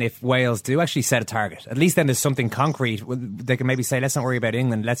news, Shane, if Wales do actually set a target. At least then there's something concrete. They can maybe say, let's not worry about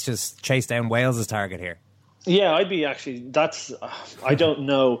England, let's just chase down Wales's target here. Yeah, I don't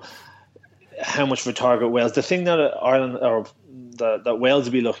know how much of a target Wales. The thing that Ireland or that Wales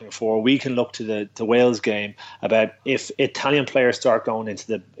will be looking for, we can look to the Wales game about if Italian players start going into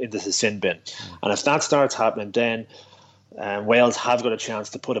the sin bin, and if that starts happening, then Wales have got a chance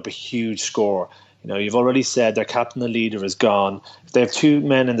to put up a huge score. You've already said their captain and leader is gone. If they have 2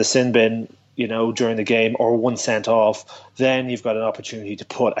 men in the sin bin, during the game, or 1 sent off, then you've got an opportunity to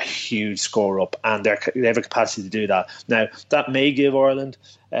put a huge score up, and they have a capacity to do that. Now, that may give Ireland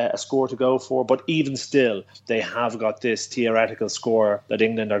a score to go for, but even still, they have got this theoretical score that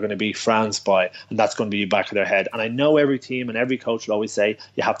England are going to beat France by, and that's going to be back of their head. And I know every team and every coach will always say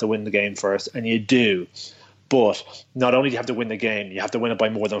you have to win the game first, and you do. But not only do you have to win the game, you have to win it by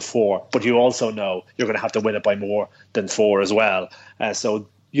more than 4, but you also know you're going to have to win it by more than 4 as well. So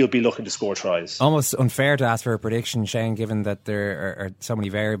you'll be looking to score tries. Almost unfair to ask for a prediction, Shane, given that there are so many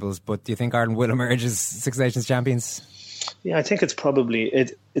variables. But do you think Ireland will emerge as Six Nations champions? Yeah, I think it's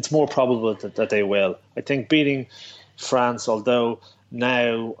more probable that they will. I think beating France, although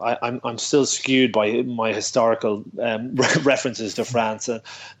now I'm still skewed by my historical references to France.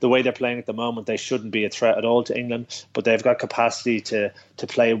 The way they're playing at the moment, they shouldn't be a threat at all to England, but they've got capacity to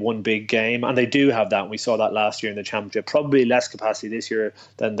play one big game, and they do have that. And we saw that last year in the Championship. Probably less capacity this year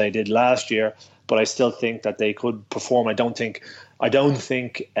than they did last year, but I still think that they could perform. I don't think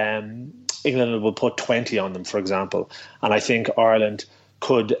England will put 20 on them, for example, and I think Ireland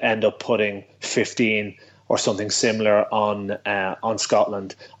could end up putting 15 or something similar on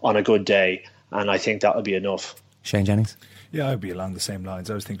Scotland on a good day, and I think that would be enough. Shane Jennings? Yeah, I'd be along the same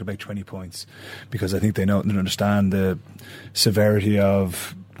lines. I was thinking about 20 points because I think they know and understand the severity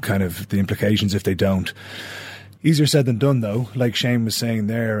of kind of the implications if they don't. Easier said than done, though. Like Shane was saying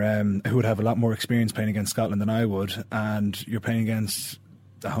there, who would have a lot more experience playing against Scotland than I would, and you're playing against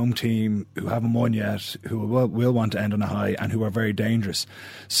the home team who haven't won yet, who will want to end on a high, and who are very dangerous.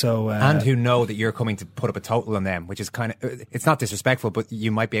 So and who know that you're coming to put up a total on them, which is kind of, it's not disrespectful, but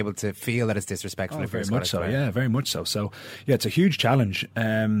you might be able to feel that it's disrespectful. Very much so. Yeah, very much so. So yeah, it's a huge challenge.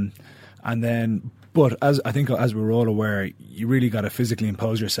 And then, but as we're all aware, you really got to physically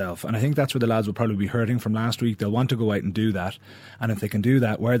impose yourself, and I think that's where the lads will probably be hurting from last week. They'll want to go out and do that, and if they can do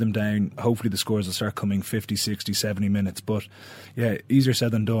that, wear them down, hopefully the scores will start coming 50, 60, 70 minutes. But yeah, easier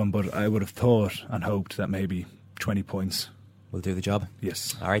said than done, but I would have thought and hoped that maybe 20 points will do the job.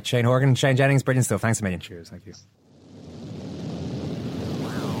 Yes. All right, Shane Horgan, Shane Jennings, brilliant stuff. Thanks a million. Cheers. Thank you.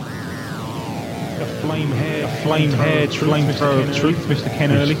 Flame-haired, flamethrower of truth, Mr.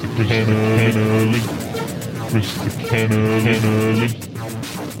 Ken Early. Mr. Ken Early.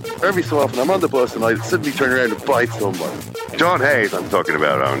 Every so often I'm on the bus and I suddenly turn around and bite someone. John Hayes I'm talking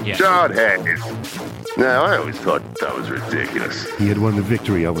about, Owen. Yeah. John Hayes. Now, I always thought that was ridiculous. He had won the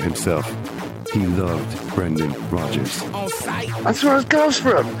victory over himself. He loved Brendan Rodgers. That's where it goes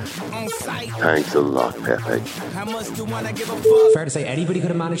from. Thanks a lot, Pepe. Fair to say anybody could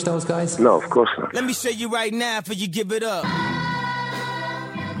have managed those guys? No, of course not. Let me show you right now before you give it up.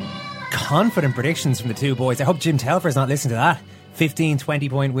 Confident predictions from the two boys. I hope Jim Telfer's not listening to that. 15,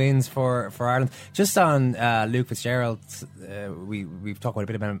 20-point wins for Ireland. Just on Luke Fitzgerald, we've talked quite a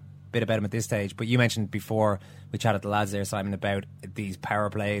bit about him at this stage, but you mentioned before we chatted to the lads there, Simon, about these power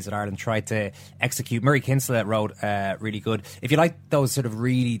plays that Ireland tried to execute. Murray Kinsella wrote really good. If you like those sort of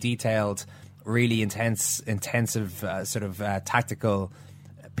really detailed, really intensive tactical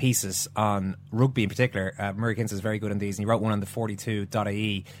pieces on rugby in particular, Murray Kinsella is very good on these, and he wrote one on the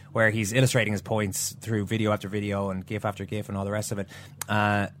 42.ie where he's illustrating his points through video after video and gif after gif and all the rest of it.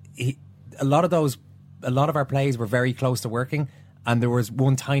 A lot of our plays were very close to working, and there was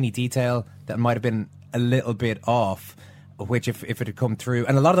one tiny detail that might have been a little bit off, which if it had come through,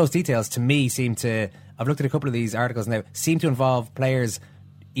 and a lot of those details to me seem to, I've looked at a couple of these articles now, seem to involve players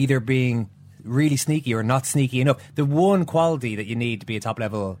either being really sneaky or not sneaky enough. The one quality that you need to be a top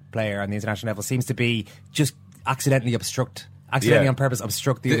level player on the international level seems to be just accidentally on purpose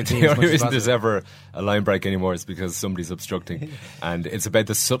obstruct the other team. The only reason there's ever a line break anymore is because somebody's obstructing, and it's about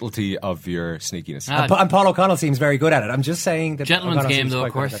the subtlety of your sneakiness. And Paul O'Connell seems very good at it. I'm just saying that gentleman's game, though,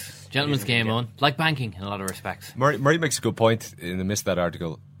 of course. Gentleman's game on, like banking in a lot of respects. Murray makes a good point in the midst of that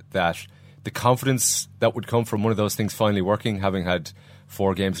article, that the confidence that would come from one of those things finally working, having had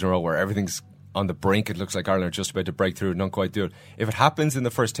 4 games in a row where everything's on the brink, it looks like Ireland are just about to break through and not quite do it. If it happens in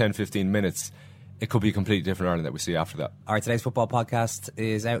the first 10-15 minutes, it could be a completely different Ireland that we see after that. Alright, today's football podcast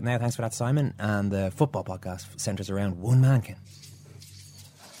is out now. Thanks for that, Simon. And the football podcast centres around one man, Ken.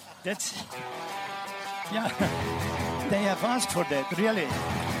 That's... Yeah, they have asked for that, really.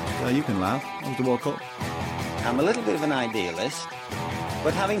 You can laugh. It was the World Cup. I'm a little bit of an idealist,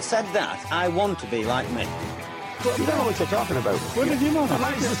 but having said that, I want to be like me. You don't know what you're talking about. What did you know? I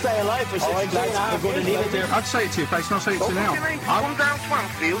managed to stay alive for 16 years. I'd say it to your face, and I'll say it to you now. Come down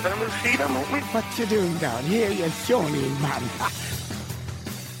Swansfield and we'll see them, won't we? What you doing down here, you shawny man?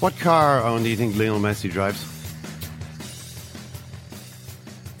 What car, Owen, do you think Lionel Messi drives?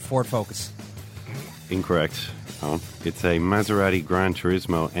 Ford Focus. Incorrect, Owen. It's a Maserati Gran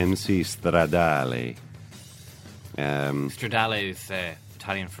Turismo MC Stradale. Stradale is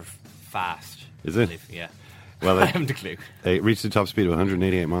Italian for fast. Is it? Yeah. Well, I haven't a clue. It reached the top speed of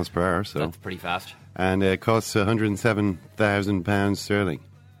 188 miles per hour, so that's pretty fast. And it costs £107,000 sterling,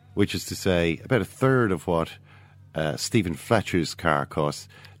 which is to say about a third of what Stephen Fletcher's car costs.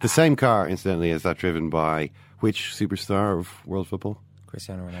 The same car, incidentally, as that driven by which superstar of world football?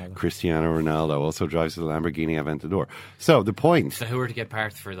 Cristiano Ronaldo. Cristiano Ronaldo also drives the Lamborghini Aventador. So the point. So who are to get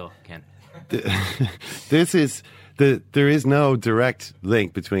parts for, though, Ken? There is no direct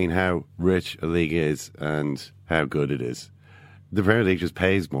link between how rich a league is and how good it is. The Premier League just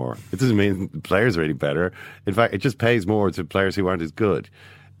pays more. It doesn't mean the players are any better. In fact, it just pays more to players who aren't as good.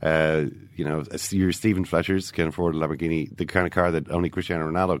 Your Stephen Fletchers can afford a Lamborghini, the kind of car that only Cristiano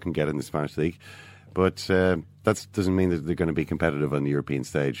Ronaldo can get in the Spanish league. But that doesn't mean that they're going to be competitive on the European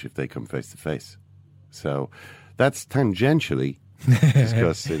stage if they come face to face. So that's tangentially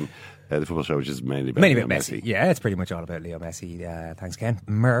discussed in the football show, which is mainly about Messi. Yeah, it's pretty much all about Leo Messi. Thanks, Ken.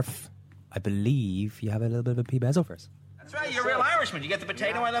 Murph, I believe you have a little bit of a P-Bezo for us. That's right, you're a real Irishman. You get the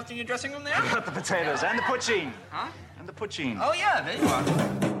potato I left in your dressing room there? I got the potatoes and the poutine. Huh? And the poutine. Oh, yeah, there you are.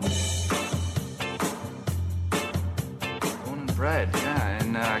 Born and bred, yeah,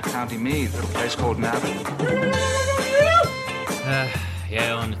 in County Meath, a place called Navan.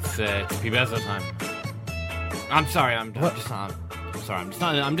 It's P-Bezo time. I'm sorry, I'm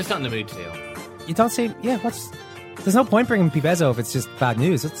just not in the mood today. You don't seem... Yeah, there's no point bringing P-Bezo if it's just bad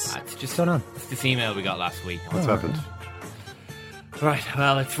news. It's just going on. It's this email we got last week. What's happened? Right,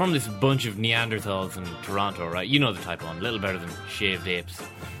 well, it's from this bunch of Neanderthals in Toronto, right? You know the type one, a little better than shaved apes.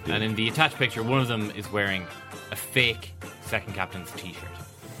 Yeah. And in the attached picture, one of them is wearing a fake second captain's t-shirt.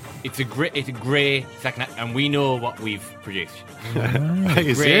 It's a grey second, and we know what we've produced. Are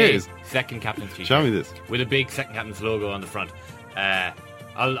you serious? Second captain's t-shirt. Show me this. With a big second captain's logo on the front.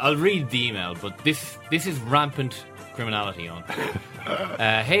 I'll read the email, but this is rampant criminality on.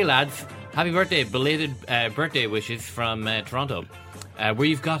 Hey lads, happy birthday, belated birthday wishes from Toronto, where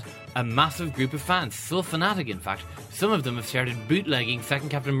you've got a massive group of fans, so fanatic in fact, some of them have started bootlegging second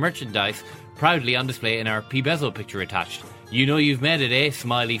captain merchandise proudly on display in our P-Bezo picture attached. You know you've made it, eh?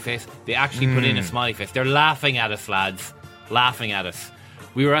 Smiley face. They actually put in a smiley face. They're laughing at us, lads. Laughing at us.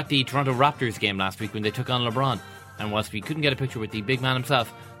 We were at the Toronto Raptors game last week when they took on LeBron, and whilst we couldn't get a picture with the big man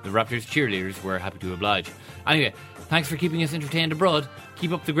himself, the Raptors cheerleaders were happy to oblige. Anyway, thanks for keeping us entertained abroad.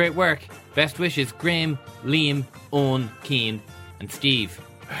 Keep up the great work. Best wishes, Graham, Liam, Owen, Keane and Steve.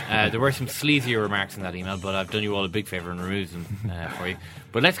 There were some sleazier remarks in that email, but I've done you all a big favour and removed them for you.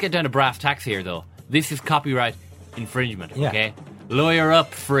 But let's get down to brass tacks here, though. This is copyright infringement, okay? Lawyer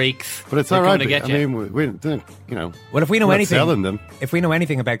up, freaks. But it's all right. I mean, we well, if we know anything, selling them. If we know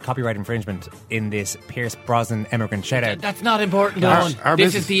anything about copyright infringement in this Pierce Brosnan immigrant shout-out, that's not important, Owen.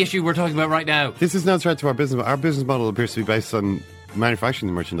 This is the issue we're talking about right now. This is no threat to our business. Our business model appears to be based on manufacturing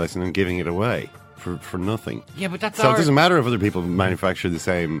the merchandise and then giving it away for nothing. Yeah, but that's so it doesn't matter if other people manufacture the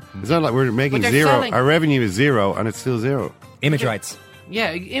same. It's not like we're making zero. Selling. Our revenue is zero, and it's still zero. Image rights.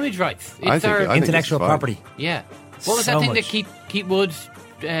 Yeah, image rights. It's our intellectual property. Yeah. What was that thing that Keith Woods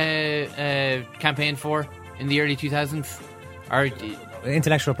campaigned for in the early 2000s?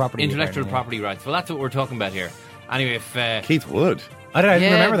 Intellectual property. Intellectual property rights. Well, that's what we're talking about here. Anyway, if Keith Wood. I don't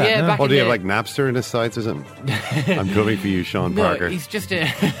even remember that. Yeah, do you have like Napster in his sites or something? I'm coming for you, Sean Parker. He's just a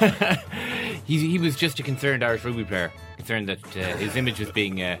he was just a concerned Irish rugby player, concerned that his image was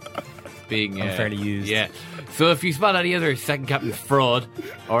being unfairly used. Yeah. So if you spot any other second captain's fraud,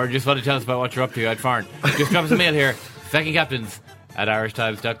 or just want to tell us about what you're up to, I'd farn. Just drop us a mail here,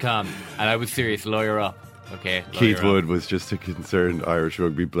 secondcaptains@irishtimes.com. And I was serious, lawyer up. Okay. Keith Wood was just a concerned Irish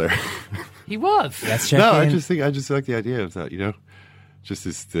rugby player. He was. Let's check I in. just like the idea of that, just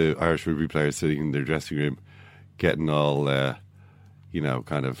as the Irish rugby players sitting in their dressing room, getting all,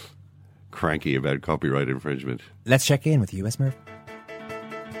 kind of cranky about copyright infringement. Let's check in with US Murph.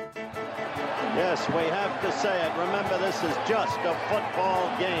 Yes, we have to say it. Remember, this is just a football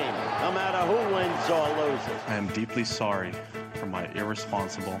game, no matter who wins or loses. I am deeply sorry for my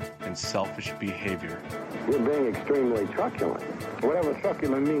irresponsible and selfish behavior. You're being extremely truculent. Whatever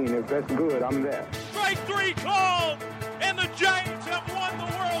truculent means, if that's good, I'm there. Strike three called, and the Giants have won the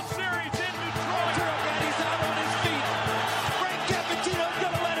World Series in Detroit. And he's out on his feet. Frank Cappuccino's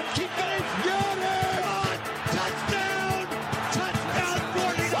going to let him keep going. Got it! Touchdown! Touchdown,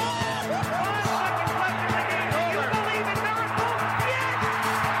 49.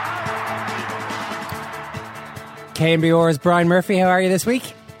 KNBR's Brian Murphy, how are you this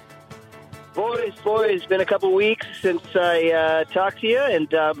week? Boys, it's been a couple weeks since I talked to you,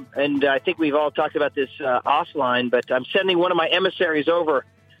 and I think we've all talked about this offline, but I'm sending one of my emissaries over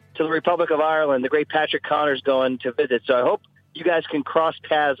to the Republic of Ireland. The great Patrick Connor's going to visit, so I hope you guys can cross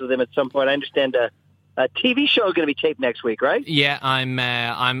paths with him at some point. I understand a TV show is going to be taped next week, right? Yeah,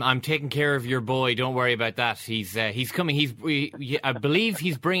 I'm taking care of your boy. Don't worry about that. He's coming. I believe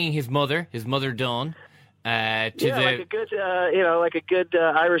he's bringing his mother Dawn. Like a good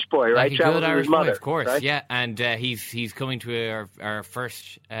Irish boy, right? Like a good Irish mother, boy, of course. Right? Yeah, and he's coming to our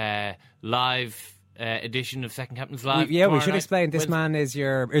first live edition of Second Captain's Live. We should explain. This man is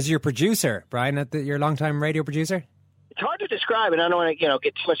your producer, Brian, your longtime radio producer. It's hard to describe, and I don't want to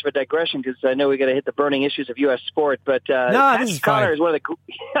get too much of a digression because I know we got to hit the burning issues of U.S. sport. But this is Connor is one of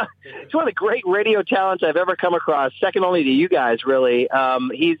the great radio talents I've ever come across. Second only to you guys, really.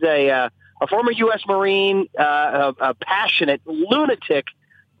 He's a former U.S. Marine, a passionate, lunatic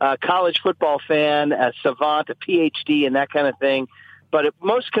college football fan, a savant, a Ph.D., and that kind of thing. But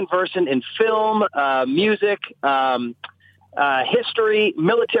most conversant in film, music, history,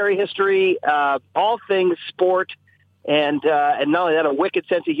 military history, all things sport, and not only that, a wicked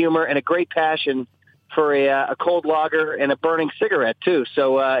sense of humor and a great passion for a cold lager and a burning cigarette, too.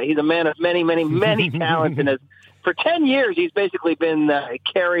 So he's a man of many, many, many talents, and for 10 years, he's basically been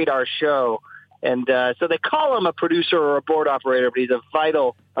carried our show. And so they call him a producer or a board operator, but he's a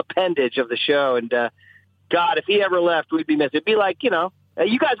vital appendage of the show. And, God, if he ever left, we'd be missed. It'd be like, you guys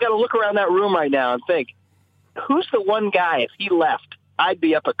got to look around that room right now and think, who's the one guy, if he left, I'd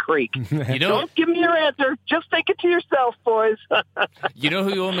be up a creek. Don't give me your answer. Just think it to yourself, boys. You know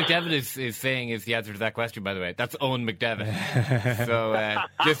who Owen McDevitt is saying is the answer to that question, by the way? That's Owen McDevitt. So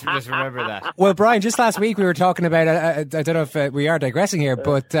just remember that. Well, Brian, just last week we were talking about, I don't know if we are digressing here,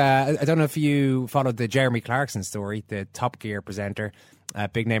 but I don't know if you followed the Jeremy Clarkson story, the Top Gear presenter.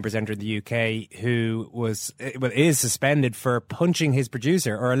 Big name presenter in the UK who is suspended for punching his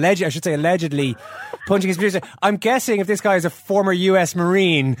producer, or allegedly punching his producer. I'm guessing if this guy is a former US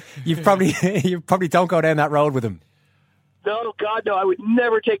Marine, you probably don't go down that road with him. No, God, no. I would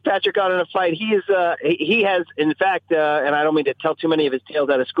never take Patrick on in a fight. He has, in fact, and I don't mean to tell too many of his tales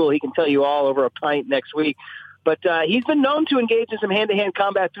out of school. He can tell you all over a pint next week. But he's been known to engage in some hand-to-hand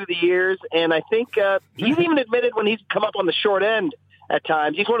combat through the years, and I think he's even admitted when he's come up on the short end at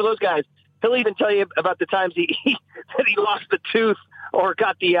times. He's one of those guys. He'll even tell you about the times that he lost the tooth or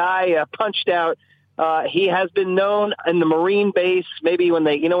got the eye punched out. He has been known in the Marine base, maybe when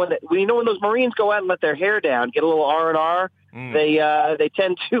when those Marines go out and let their hair down, get a little R&R, they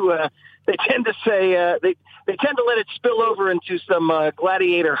tend to say they tend to let it spill over into some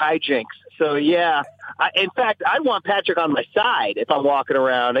gladiator hijinks. So yeah, in fact, I want Patrick on my side if I'm walking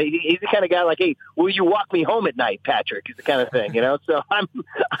around. He's the kind of guy like, hey, will you walk me home at night, Patrick? Is the kind of thing, So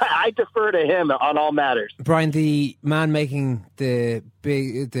I defer to him on all matters. Brian, the man making the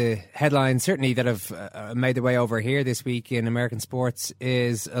headlines certainly that have made their way over here this week in American sports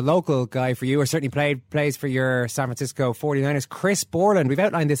is a local guy for you, or certainly plays for your San Francisco 49ers, Chris Borland. We've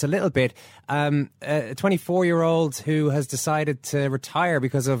outlined this a little bit. A 24-year-old who has decided to retire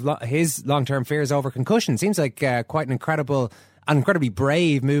because of his long-term fears over concussion. Seems like quite an incredibly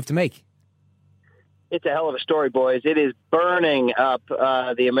brave move to make. It's a hell of a story, boys. It is burning up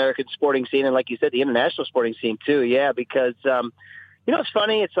the American sporting scene, and like you said, the international sporting scene too. Yeah, because it's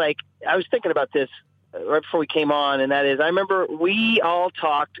funny. It's like I was thinking about this right before we came on, and that is, I remember we all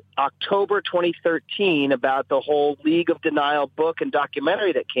talked October 2013 about the whole League of Denial book and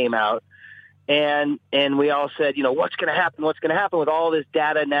documentary that came out, and we all said, what's going to happen? What's going to happen with all this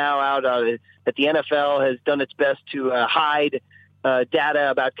data now out that the NFL has done its best to hide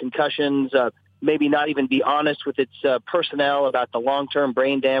data about concussions, maybe not even be honest with its personnel about the long-term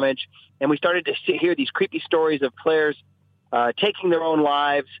brain damage. And we started to hear these creepy stories of players taking their own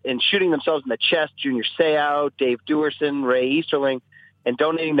lives and shooting themselves in the chest. Junior Seau, Dave Duerson, Ray Easterling, and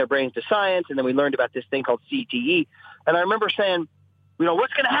donating their brains to science. And then we learned about this thing called CTE. And I remember saying,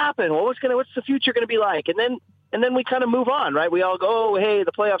 what's going to happen? Well, what's the future going to be like? And then we kind of move on, right? We all go, oh, hey,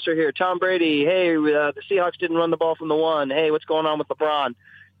 the playoffs are here. Tom Brady. Hey, the Seahawks didn't run the ball from the one. Hey, what's going on with LeBron?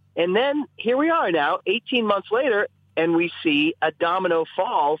 And then here we are now, 18 months later, and we see a domino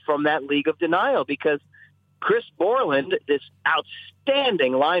fall from that League of Denial because Chris Borland, this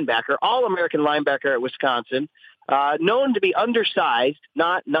outstanding linebacker, all-American linebacker at Wisconsin, known to be undersized,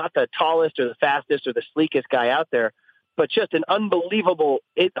 not the tallest or the fastest or the sleekest guy out there, but just an unbelievable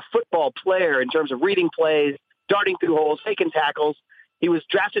football player in terms of reading plays, darting through holes, taking tackles. He was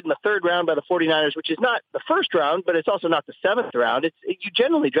drafted in the 3rd round by the 49ers, which is not the 1st round, but it's also not the 7th round. You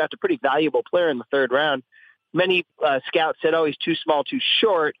generally draft a pretty valuable player in the 3rd round. Many scouts said, oh, he's too small, too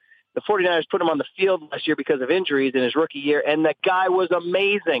short. The 49ers put him on the field last year because of injuries in his rookie year, and the guy was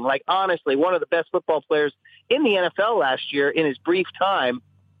amazing. Like, honestly, one of the best football players in the NFL last year in his brief time.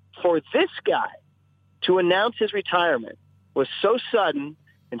 For this guy to announce his retirement was so sudden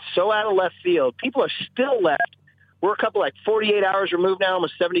and so out of left field. People are still left. We're a couple 48 hours removed now,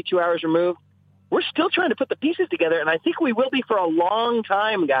 almost 72 hours removed. We're still trying to put the pieces together, and I think we will be for a long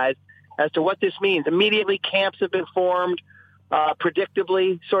time, guys, as to what this means. Immediately, camps have been formed,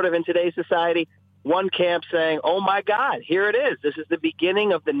 predictably, sort of in today's society. One camp saying, oh, my God, here it is. This is the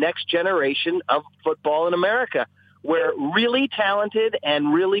beginning of the next generation of football in America, where really talented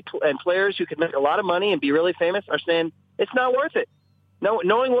and players who can make a lot of money and be really famous are saying, it's not worth it.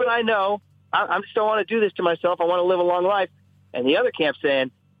 Knowing what I know, I just don't want to do this to myself. I want to live a long life. And the other camp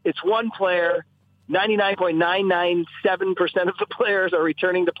saying, it's one player, 99.997% of the players are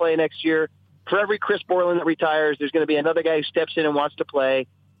returning to play next year. For every Chris Borland that retires, there's going to be another guy who steps in and wants to play.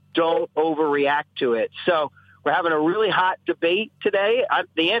 Don't overreact to it. So we're having a really hot debate today.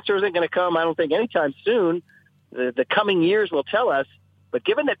 The answer isn't going to come, I don't think, anytime soon. The coming years will tell us. But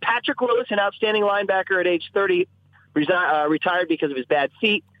given that Patrick Willis, an outstanding linebacker at age 30, retired because of his bad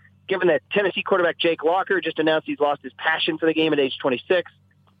feet, given that Tennessee quarterback Jake Locker just announced he's lost his passion for the game at age 26,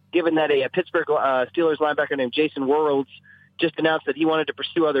 given that a Pittsburgh Steelers linebacker named Jason Worlds just announced that he wanted to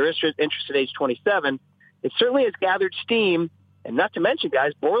pursue other interests at age 27, it certainly has gathered steam. And not to mention,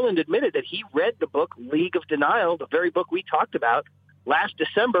 guys, Borland admitted that he read the book League of Denial, the very book we talked about, last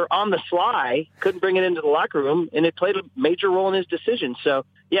December on the sly, couldn't bring it into the locker room, and it played a major role in his decision. So,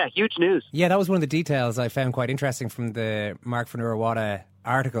 yeah, huge news. Yeah, that was one of the details I found quite interesting from the Mark Fanurawada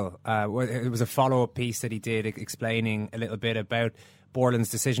article. It was a follow-up piece that he did explaining a little bit about Borland's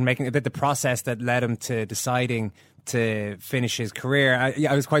decision-making, a bit the process that led him to deciding to finish his career.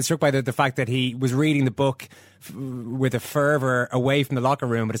 I was quite struck by the fact that he was reading the book with a fervour away from the locker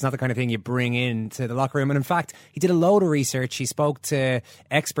room, but it's not the kind of thing you bring into the locker room. And in fact, he did a load of research. He spoke to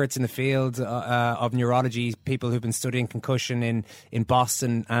experts in the field of neurology, people who've been studying concussion in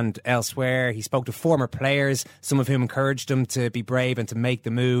Boston and elsewhere. He spoke to former players, some of whom encouraged him to be brave and to make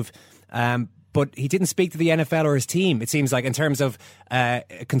the move. But he didn't speak to the NFL or his team, it seems like, in terms of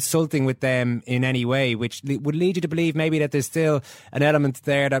consulting with them in any way, which would lead you to believe maybe that there's still an element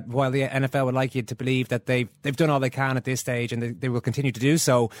there that while the NFL would like you to believe that they've done all they can at this stage and they will continue to do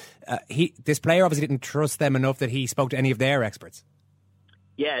so, this player obviously didn't trust them enough that he spoke to any of their experts.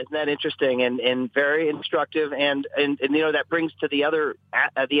 Yeah, isn't that interesting and very instructive? And that brings to the other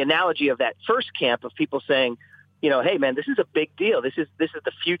the analogy of that first camp of people saying, hey man, this is a big deal. This is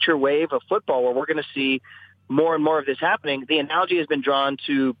the future wave of football where we're going to see more and more of this happening. The analogy has been drawn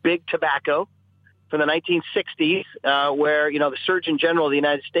to big tobacco from the 1960s, where the Surgeon General of the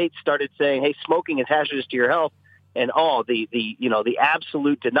United States started saying, "Hey, smoking is hazardous to your health," and the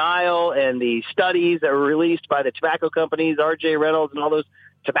absolute denial and the studies that were released by the tobacco companies, R.J. Reynolds and all those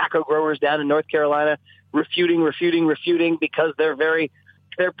tobacco growers down in North Carolina, refuting because their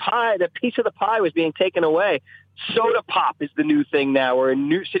pie, the piece of the pie, was being taken away. Soda pop is the new thing now, where in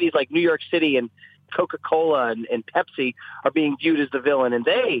new cities like New York City and Coca-Cola and Pepsi are being viewed as the villain, and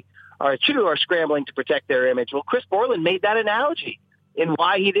they are scrambling to protect their image. Well, Chris Borland made that analogy in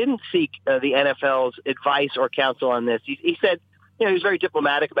why he didn't seek the NFL's advice or counsel on this. He said, he was very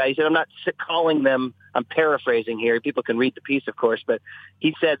diplomatic about it. He said, I'm not calling them, I'm paraphrasing here, people can read the piece, of course, but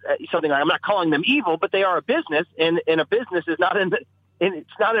he said something like, I'm not calling them evil, but they are a business, and a business is not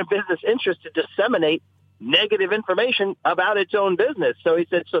it's not in business interest to disseminate negative information about its own business. So he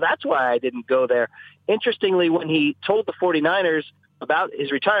said, so that's why I didn't go there. Interestingly, when he told the 49ers about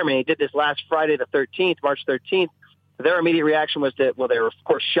his retirement, he did this last Friday the 13th, March 13th, their immediate reaction was that, they were, of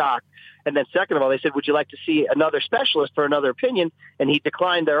course, shocked. And then second of all, they said, would you like to see another specialist for another opinion? And he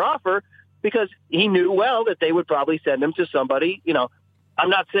declined their offer because he knew well that they would probably send him to somebody. I'm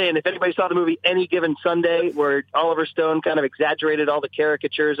not saying, if anybody saw the movie Any Given Sunday, where Oliver Stone kind of exaggerated all the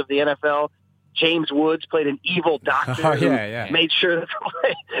caricatures of the NFL, James Woods played an evil doctor who made sure that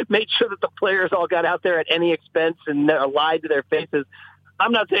the players all got out there at any expense and lied to their faces.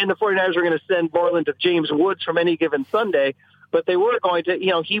 I'm not saying the 49ers were going to send Borland to James Woods from Any Given Sunday, but they were going to,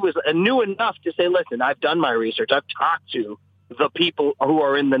 he was new enough to say, listen, I've done my research. I've talked to the people who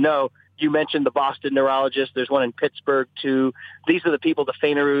are in the know. You mentioned the Boston neurologist. There's one in Pittsburgh, too. These are the people the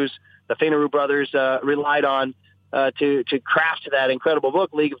Fainaru brothers relied on to craft that incredible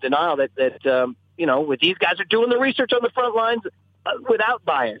book, League of Denial, that with these guys are doing the research on the front lines without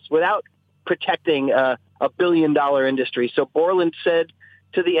bias, without protecting a billion-dollar industry. So Borland said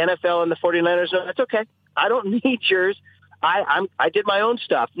to the NFL and the 49ers, no, that's okay. I don't need yours. I did my own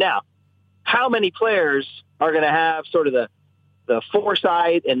stuff. Now, how many players are going to have sort of the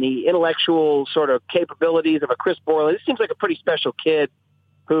foresight and the intellectual sort of capabilities of a Chris Borland? This seems like a pretty special kid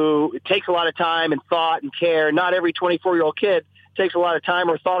who takes a lot of time and thought and care. Not every 24-year-old kid takes a lot of time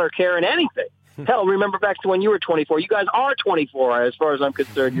or thought or care in anything. Hell, remember back to when you were 24. You guys are 24, as far as I'm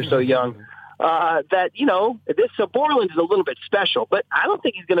concerned. You're so young. So Borland is a little bit special, but I don't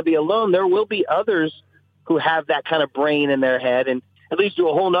think he's going to be alone. There will be others who have that kind of brain in their head, and at least do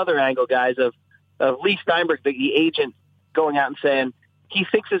a whole other angle, guys, of Lee Steinberg, the agent, going out and saying he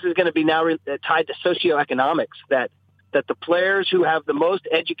thinks this is going to be now tied to socioeconomics, that the players who have the most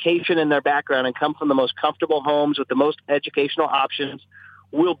education in their background and come from the most comfortable homes with the most educational options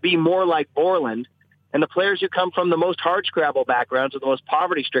will be more like Borland, and the players who come from the most hardscrabble backgrounds or the most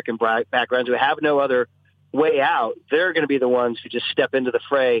poverty-stricken backgrounds who have no other way out, they're going to be the ones who just step into the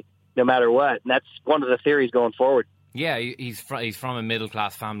fray no matter what. And that's one of the theories going forward. Yeah, he's from a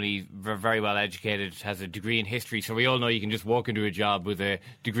middle-class family, very well educated, has a degree in history, so we all know you can just walk into a job with a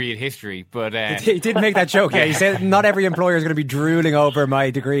degree in history. But he did make that joke, yeah. He said not every employer is going to be drooling over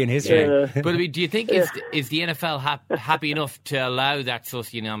my degree in history. But I mean, do you think is the NFL happy enough to allow that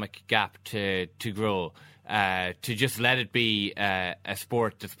socioeconomic gap to grow, to just let it be a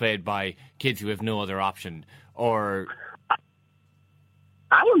sport that's played by kids who have no other option, or...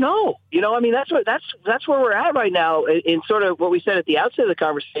 I don't know. That's where we're at right now in sort of what we said at the outset of the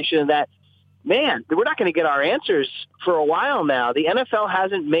conversation, that, man, we're not going to get our answers for a while now. The NFL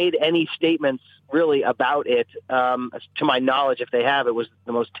hasn't made any statements really about it. To my knowledge, if they have, it was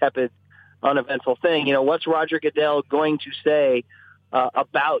the most tepid, uneventful thing. What's Roger Goodell going to say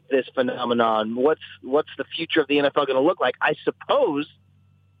about this phenomenon? What's the future of the NFL going to look like? I suppose,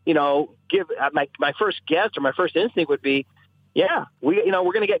 give my first guess or my first instinct would be, yeah, we're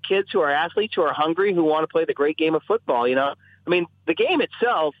going to get kids who are athletes, who are hungry, who want to play the great game of football. The game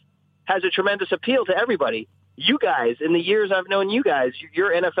itself has a tremendous appeal to everybody. You guys, in the years I've known you guys,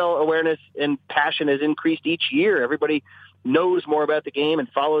 your NFL awareness and passion has increased each year. Everybody knows more about the game and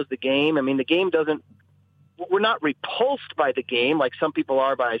follows the game. The game we're not repulsed by the game like some people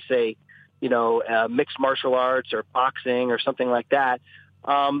are by, say, mixed martial arts or boxing or something like that.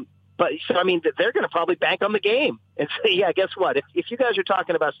 But they're going to probably bank on the game and say, yeah, guess what? If you guys are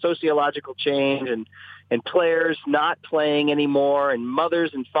talking about sociological change and players not playing anymore, and mothers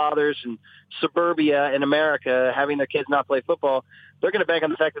and fathers and suburbia in America having their kids not play football, they're going to bank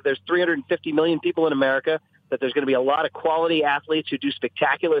on the fact that there's 350 million people in America that there's going to be a lot of quality athletes who do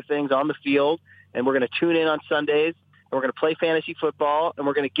spectacular things on the field, and we're going to tune in on Sundays, and we're going to play fantasy football, and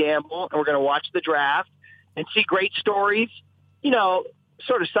we're going to gamble, and we're going to watch the draft and see great stories. You know,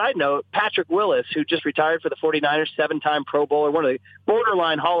 sort of side note, Patrick Willis, who just retired for the 49ers, 7-time Pro Bowler, one of the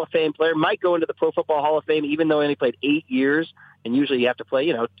borderline Hall of Fame player, might go into the Pro Football Hall of Fame, even though he only played 8 years. And usually you have to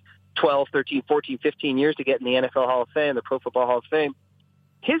play, 12, 13, 14, 15 years to get in the NFL Hall of Fame, the Pro Football Hall of Fame.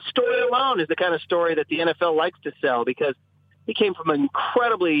 His story alone is the kind of story that the NFL likes to sell, because he came from an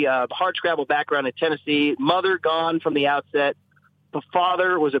incredibly hard-scrabble background in Tennessee, mother gone from the outset. The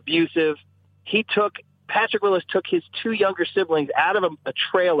father was abusive. Patrick Willis took his 2 younger siblings out of a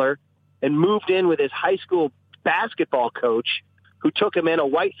trailer and moved in with his high school basketball coach, who took him in. A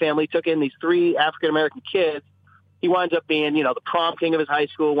white family took in these 3 African-American kids. He winds up being, the prom king of his high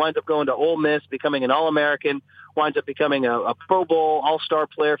school, winds up going to Ole Miss, becoming an All-American, winds up becoming a Pro Bowl All-Star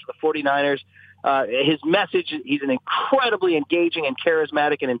player for the 49ers. His message, he's an incredibly engaging and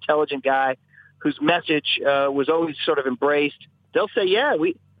charismatic and intelligent guy whose message was always sort of embraced. They'll say,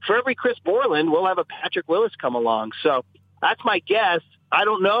 for every Chris Borland, we'll have a Patrick Willis come along. So that's my guess. I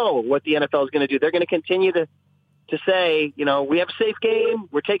don't know what the NFL is going to do. They're going to continue to say, we have a safe game.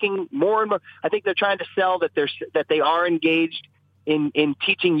 We're taking more and more. I think they're trying to sell that they are engaged in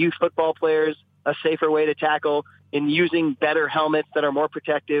teaching youth football players a safer way to tackle, in using better helmets that are more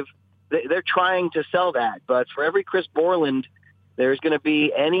protective. They're trying to sell that. But for every Chris Borland, there's going to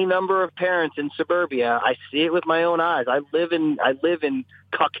be any number of parents in suburbia. I see it with my own eyes. I live in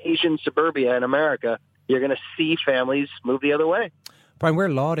Caucasian suburbia in America. You're going to see families move the other way. Brian, we're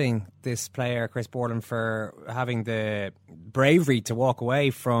lauding this player, Chris Borland, for having the bravery to walk away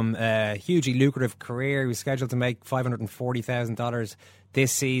from a hugely lucrative career. He was scheduled to make $540,000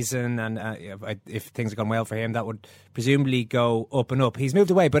 this season, and if things have gone well for him, that would presumably go up and up. He's moved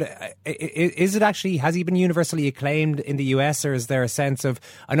away, but is it actually, has he been universally acclaimed in the US, or is there a sense of,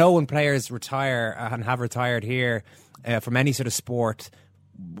 I know when players retire and have retired here from any sort of sport,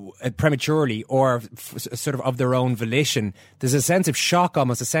 prematurely or sort of their own volition, there's a sense of shock,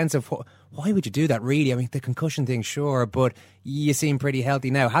 almost a sense of, why would you do that really? I mean, the concussion thing, sure, but you seem pretty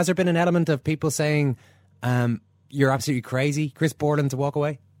healthy now. Has there been an element of people saying, you're absolutely crazy, Chris Borland, to walk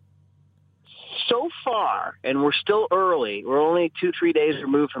away? So far, and we're still early, we're only 2-3 days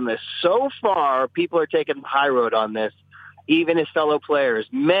removed from this, so far people are taking the high road on this, even his fellow players,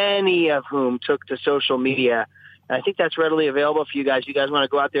 many of whom took to social media. And I think that's readily available for you guys. You guys want to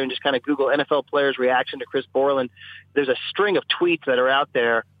go out there and just kind of Google NFL players' reaction to Chris Borland. There's a string of tweets that are out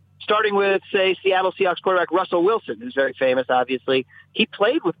there, starting with, say, Seattle Seahawks quarterback Russell Wilson, who's very famous, obviously. He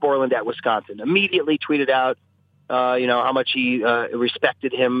played with Borland at Wisconsin, immediately tweeted out, how much he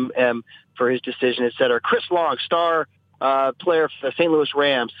respected him for his decision, et cetera. Chris Long, star player for the St. Louis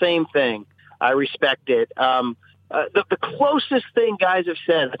Rams, same thing. I respect it. The closest thing guys have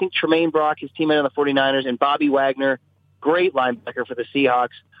said, I think Tremaine Brock, his teammate on the 49ers, and Bobby Wagner, great linebacker for the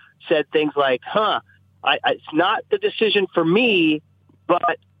Seahawks, said things like, it's not the decision for me,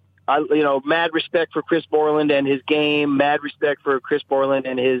 but, mad respect for Chris Borland and his game, mad respect for Chris Borland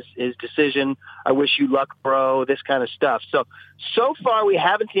and his decision. I wish you luck, bro, this kind of stuff. So far we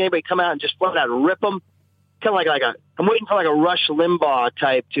haven't seen anybody come out and just flat out rip them. Kind of I'm waiting for a Rush Limbaugh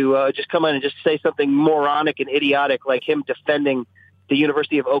type to just come in and just say something moronic and idiotic, like him defending the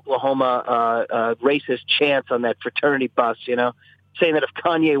University of Oklahoma racist chants on that fraternity bus, saying that if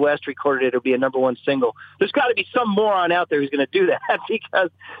Kanye West recorded it would be a #1 single. There's got to be some moron out there who's going to do that,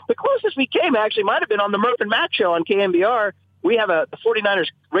 because the closest we came actually might have been on the Murph and Mac show on KMBR. We have the 49ers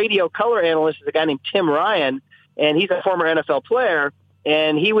radio color analyst is a guy named Tim Ryan, and he's a former NFL player.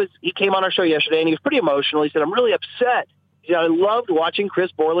 And he came on our show yesterday, and he was pretty emotional. He said, I'm really upset. He said, I loved watching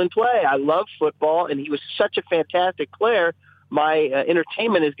Chris Borland play. I love football, and he was such a fantastic player. My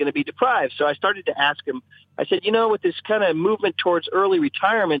entertainment is going to be deprived. So I started to ask him, I said, with this kind of movement towards early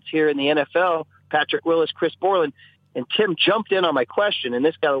retirements here in the NFL, Patrick Willis, Chris Borland, and Tim jumped in on my question, and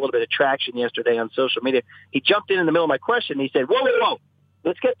this got a little bit of traction yesterday on social media. He jumped in the middle of my question, and he said, whoa,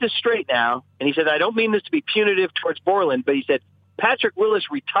 let's get this straight now. And he said, I don't mean this to be punitive towards Borland, but he said, Patrick Willis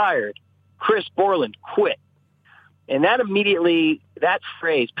retired, Chris Borland quit. And that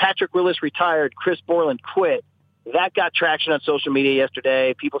phrase, Patrick Willis retired, Chris Borland quit, that got traction on social media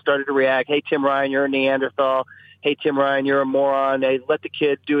yesterday. People started to react. Hey, Tim Ryan, you're a Neanderthal. Hey, Tim Ryan, you're a moron. Hey, let the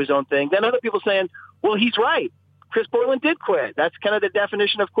kid do his own thing. Then other people saying, well, he's right. Chris Borland did quit. That's kind of the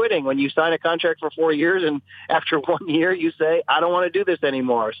definition of quitting, when you sign a contract for 4 years and after 1 year you say, I don't want to do this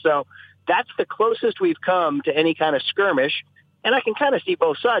anymore. So that's the closest we've come to any kind of skirmish. And I can kind of see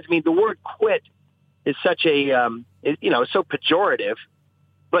both sides. I mean, the word quit is such a, it's so pejorative.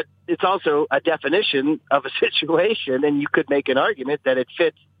 but it's also a definition of a situation, and you could make an argument that it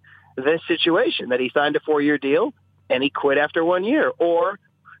fits this situation, that he signed a 4-year deal and he quit after 1 year, or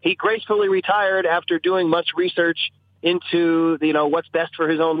he gracefully retired after doing much research into, what's best for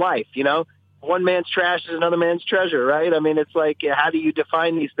his own life. One man's trash is another man's treasure, right? I mean, it's like, how do you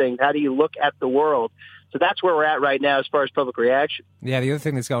define these things? How do you look at the world? So that's where we're at right now as far as public reaction. Yeah, the other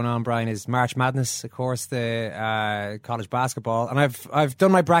thing that's going on, Brian, is March Madness, of course, the college basketball. And I've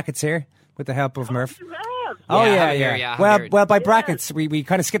done my brackets here with the help of Murph. Oh, yeah. Well, by brackets, we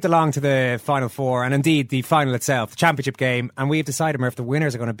kind of skipped along to the Final Four, and indeed the final itself, the championship game, and we've decided, Murph, the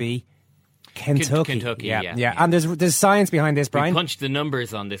winners are going to be Kentucky. Yeah. And there's science behind this, Brian. We punched the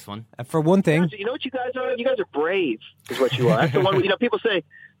numbers on this one. For one thing. You know what you guys are? You guys are brave, is what you are. That's the one, people say,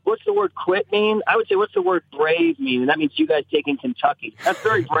 what's the word quit mean? I would say, what's the word brave mean? And that means you guys taking Kentucky. That's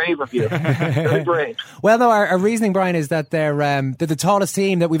very brave of you. Very brave. Well, no, our reasoning, Brian, is that they're the tallest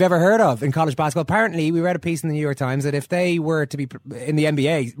team that we've ever heard of in college basketball. Apparently, we read a piece in the New York Times that if they were to be in the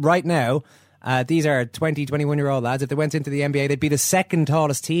NBA right now, these are 20, 21-year-old lads. If they went into the NBA, they'd be the second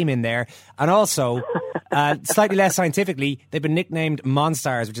tallest team in there. And also, slightly less scientifically, they've been nicknamed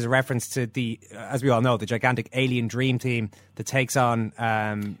Monstars, which is a reference to as we all know, the gigantic alien dream team that takes on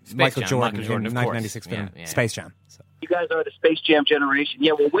Michael Jordan in the 1996 film Space Jam. So. You guys are the Space Jam generation.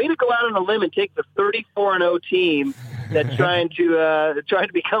 Yeah, well, way to go out on a limb and take the 34-0 team that's trying to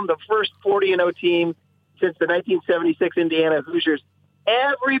become the first 40-0 team since the 1976 Indiana Hoosiers.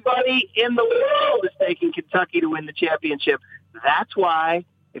 Everybody in the world is taking Kentucky to win the championship. That's why,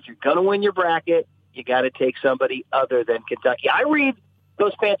 if you're going to win your bracket, you got to take somebody other than Kentucky. I read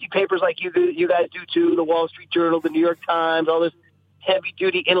those fancy papers like you guys do too, the Wall Street Journal, the New York Times, all this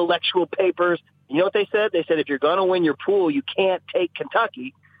heavy-duty intellectual papers. You know what they said? They said if you're going to win your pool, you can't take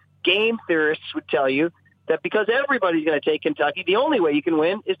Kentucky. Game theorists would tell you that because everybody's going to take Kentucky, the only way you can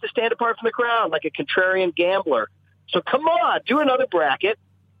win is to stand apart from the crowd like a contrarian gambler. So come on, do another bracket.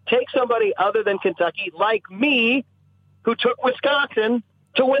 Take somebody other than Kentucky, like me, who took Wisconsin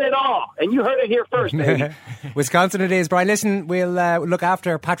to win it all. And you heard it here first, baby. Wisconsin it is, Brian. Listen, we'll look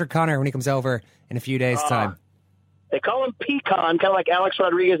after Patrick Connor when he comes over in a few days' time. They call him Pecan, kind of like Alex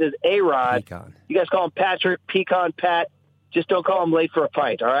Rodriguez is A-Rod. Pecan. You guys call him Patrick, Pecan, Pat. Just don't call him late for a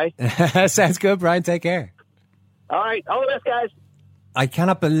pint, all right? Sounds good, Brian. Take care. All right. All the best, guys. I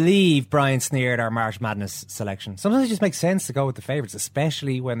cannot believe Brian sneered our March Madness selection. Sometimes it just makes sense to go with the favourites,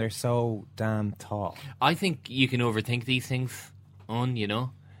 especially when they're so damn tall. I think you can overthink these things,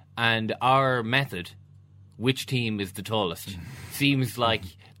 and our method, which team is the tallest, seems like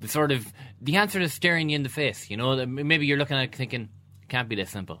the answer is staring you in the face. Maybe you're looking at it thinking, it can't be this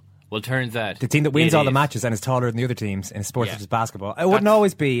simple. Well, turns out the team that wins all the matches and is taller than the other teams in sports such as basketball. It wouldn't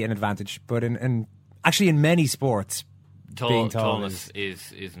always be an advantage, but in many sports, being tall is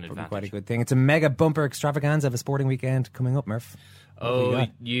an advantage. Quite a good thing. It's a mega bumper extravaganza of a sporting weekend coming up, Murph. Oh,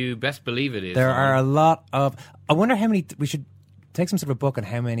 you best believe it is. There are a lot of... I wonder how many... We should take some sort of a book on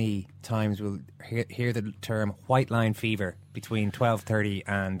how many times we'll hear the term white line fever between 12:30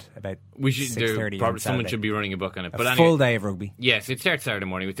 and about 6:30. Probably someone should be running a book on it. But full day of rugby. Yes, it starts Saturday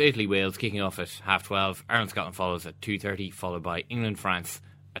morning with Italy-Wales kicking off at 12:30. Ireland-Scotland follows at 2:30, followed by England-France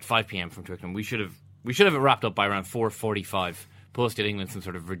at 5 p.m. from Twickenham. We should have it wrapped up by around 4:45. Posted England some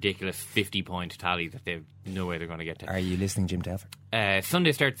sort of ridiculous 50-point tally that they've no way they're going to get to. Are you listening, Jim Telford?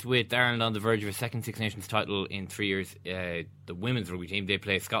 Sunday starts with Ireland on the verge of a second Six Nations title in 3 years. The women's rugby team, they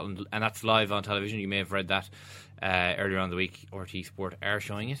play Scotland, and that's live on television. You may have read that earlier on the week. RT Sport are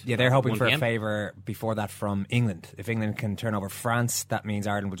showing it. Yeah, they're hoping for a favour before that from England. If England can turn over France, that means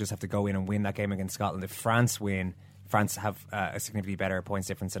Ireland will just have to go in and win that game against Scotland. If France win, France have a significantly better points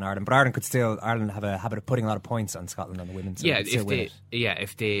difference than Ireland, but Ireland have a habit of putting a lot of points on Scotland on the women's. So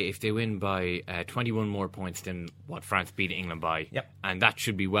if they win by 21 more points than what France beat England by, and that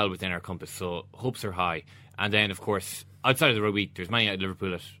should be well within our compass. So hopes are high. And then of course outside of the rugby, there's Man United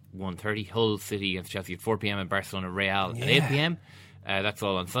Liverpool at 1:30, Hull City against Chelsea at 4 p.m, and Barcelona Real at 8 p.m. That's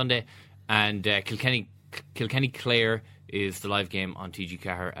all on Sunday, and Kilkenny Clare is the live game on TG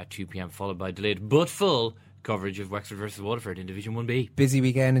Cahir at 2 p.m, followed by delayed but full coverage of Wexford versus Waterford in Division 1B. Busy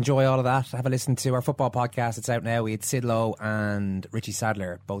weekend, enjoy all of that. Have a listen to our football podcast, it's out now. We had Sid Lowe and Richie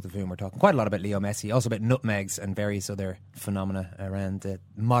Sadler, both of whom were talking quite a lot about Leo Messi, also about nutmegs and various other phenomena around the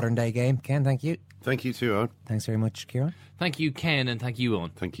modern day game. Ken, thank you. Thank you too, Owen. Thanks very much, Kieran. Thank you, Ken, and thank you,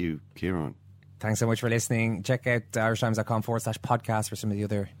 Owen. Thank you, Kieran. Thanks so much for listening. Check out irishtimes.com/podcast for some of the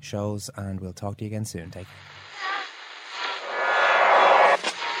other shows, and we'll talk to you again soon. Take care.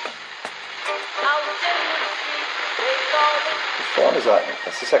 What phone is that?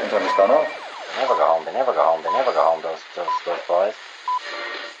 That's the second time it's gone off. They never go home, those boys.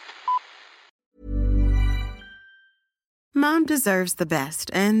 Mom deserves the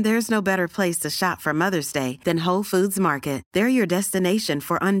best, and there's no better place to shop for Mother's Day than Whole Foods Market. They're your destination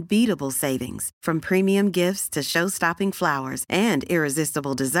for unbeatable savings, from premium gifts to show-stopping flowers and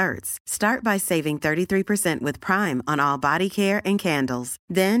irresistible desserts. Start by saving 33% with Prime on all body care and candles.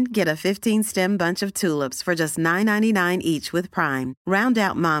 Then get a 15-stem bunch of tulips for just $9.99 each with Prime. Round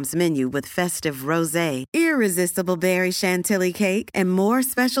out Mom's menu with festive rosé, irresistible berry chantilly cake, and more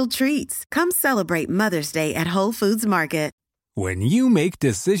special treats. Come celebrate Mother's Day at Whole Foods Market. When you make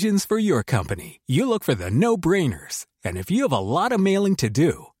decisions for your company, you look for the no-brainers. And if you have a lot of mailing to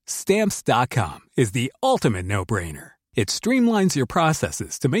do, Stamps.com is the ultimate no-brainer. It streamlines your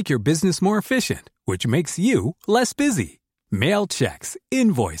processes to make your business more efficient, which makes you less busy. Mail checks,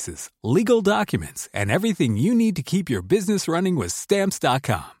 invoices, legal documents, and everything you need to keep your business running with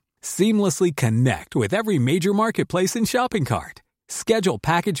Stamps.com. Seamlessly connect with every major marketplace and shopping cart. Schedule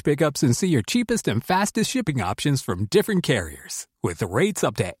package pickups and see your cheapest and fastest shipping options from different carriers, with rates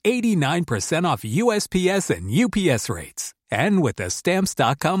up to 89% off USPS and UPS rates. And with the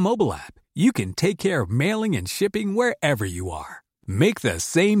Stamps.com mobile app, you can take care of mailing and shipping wherever you are. Make the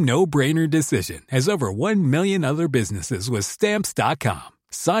same no-brainer decision as over 1 million other businesses with Stamps.com.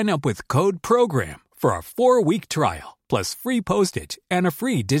 Sign up with code PROGRAM for a 4-week trial, plus free postage and a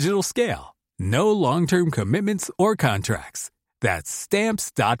free digital scale. No long-term commitments or contracts. That's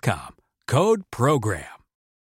Stamps.com. Code PROGRAM.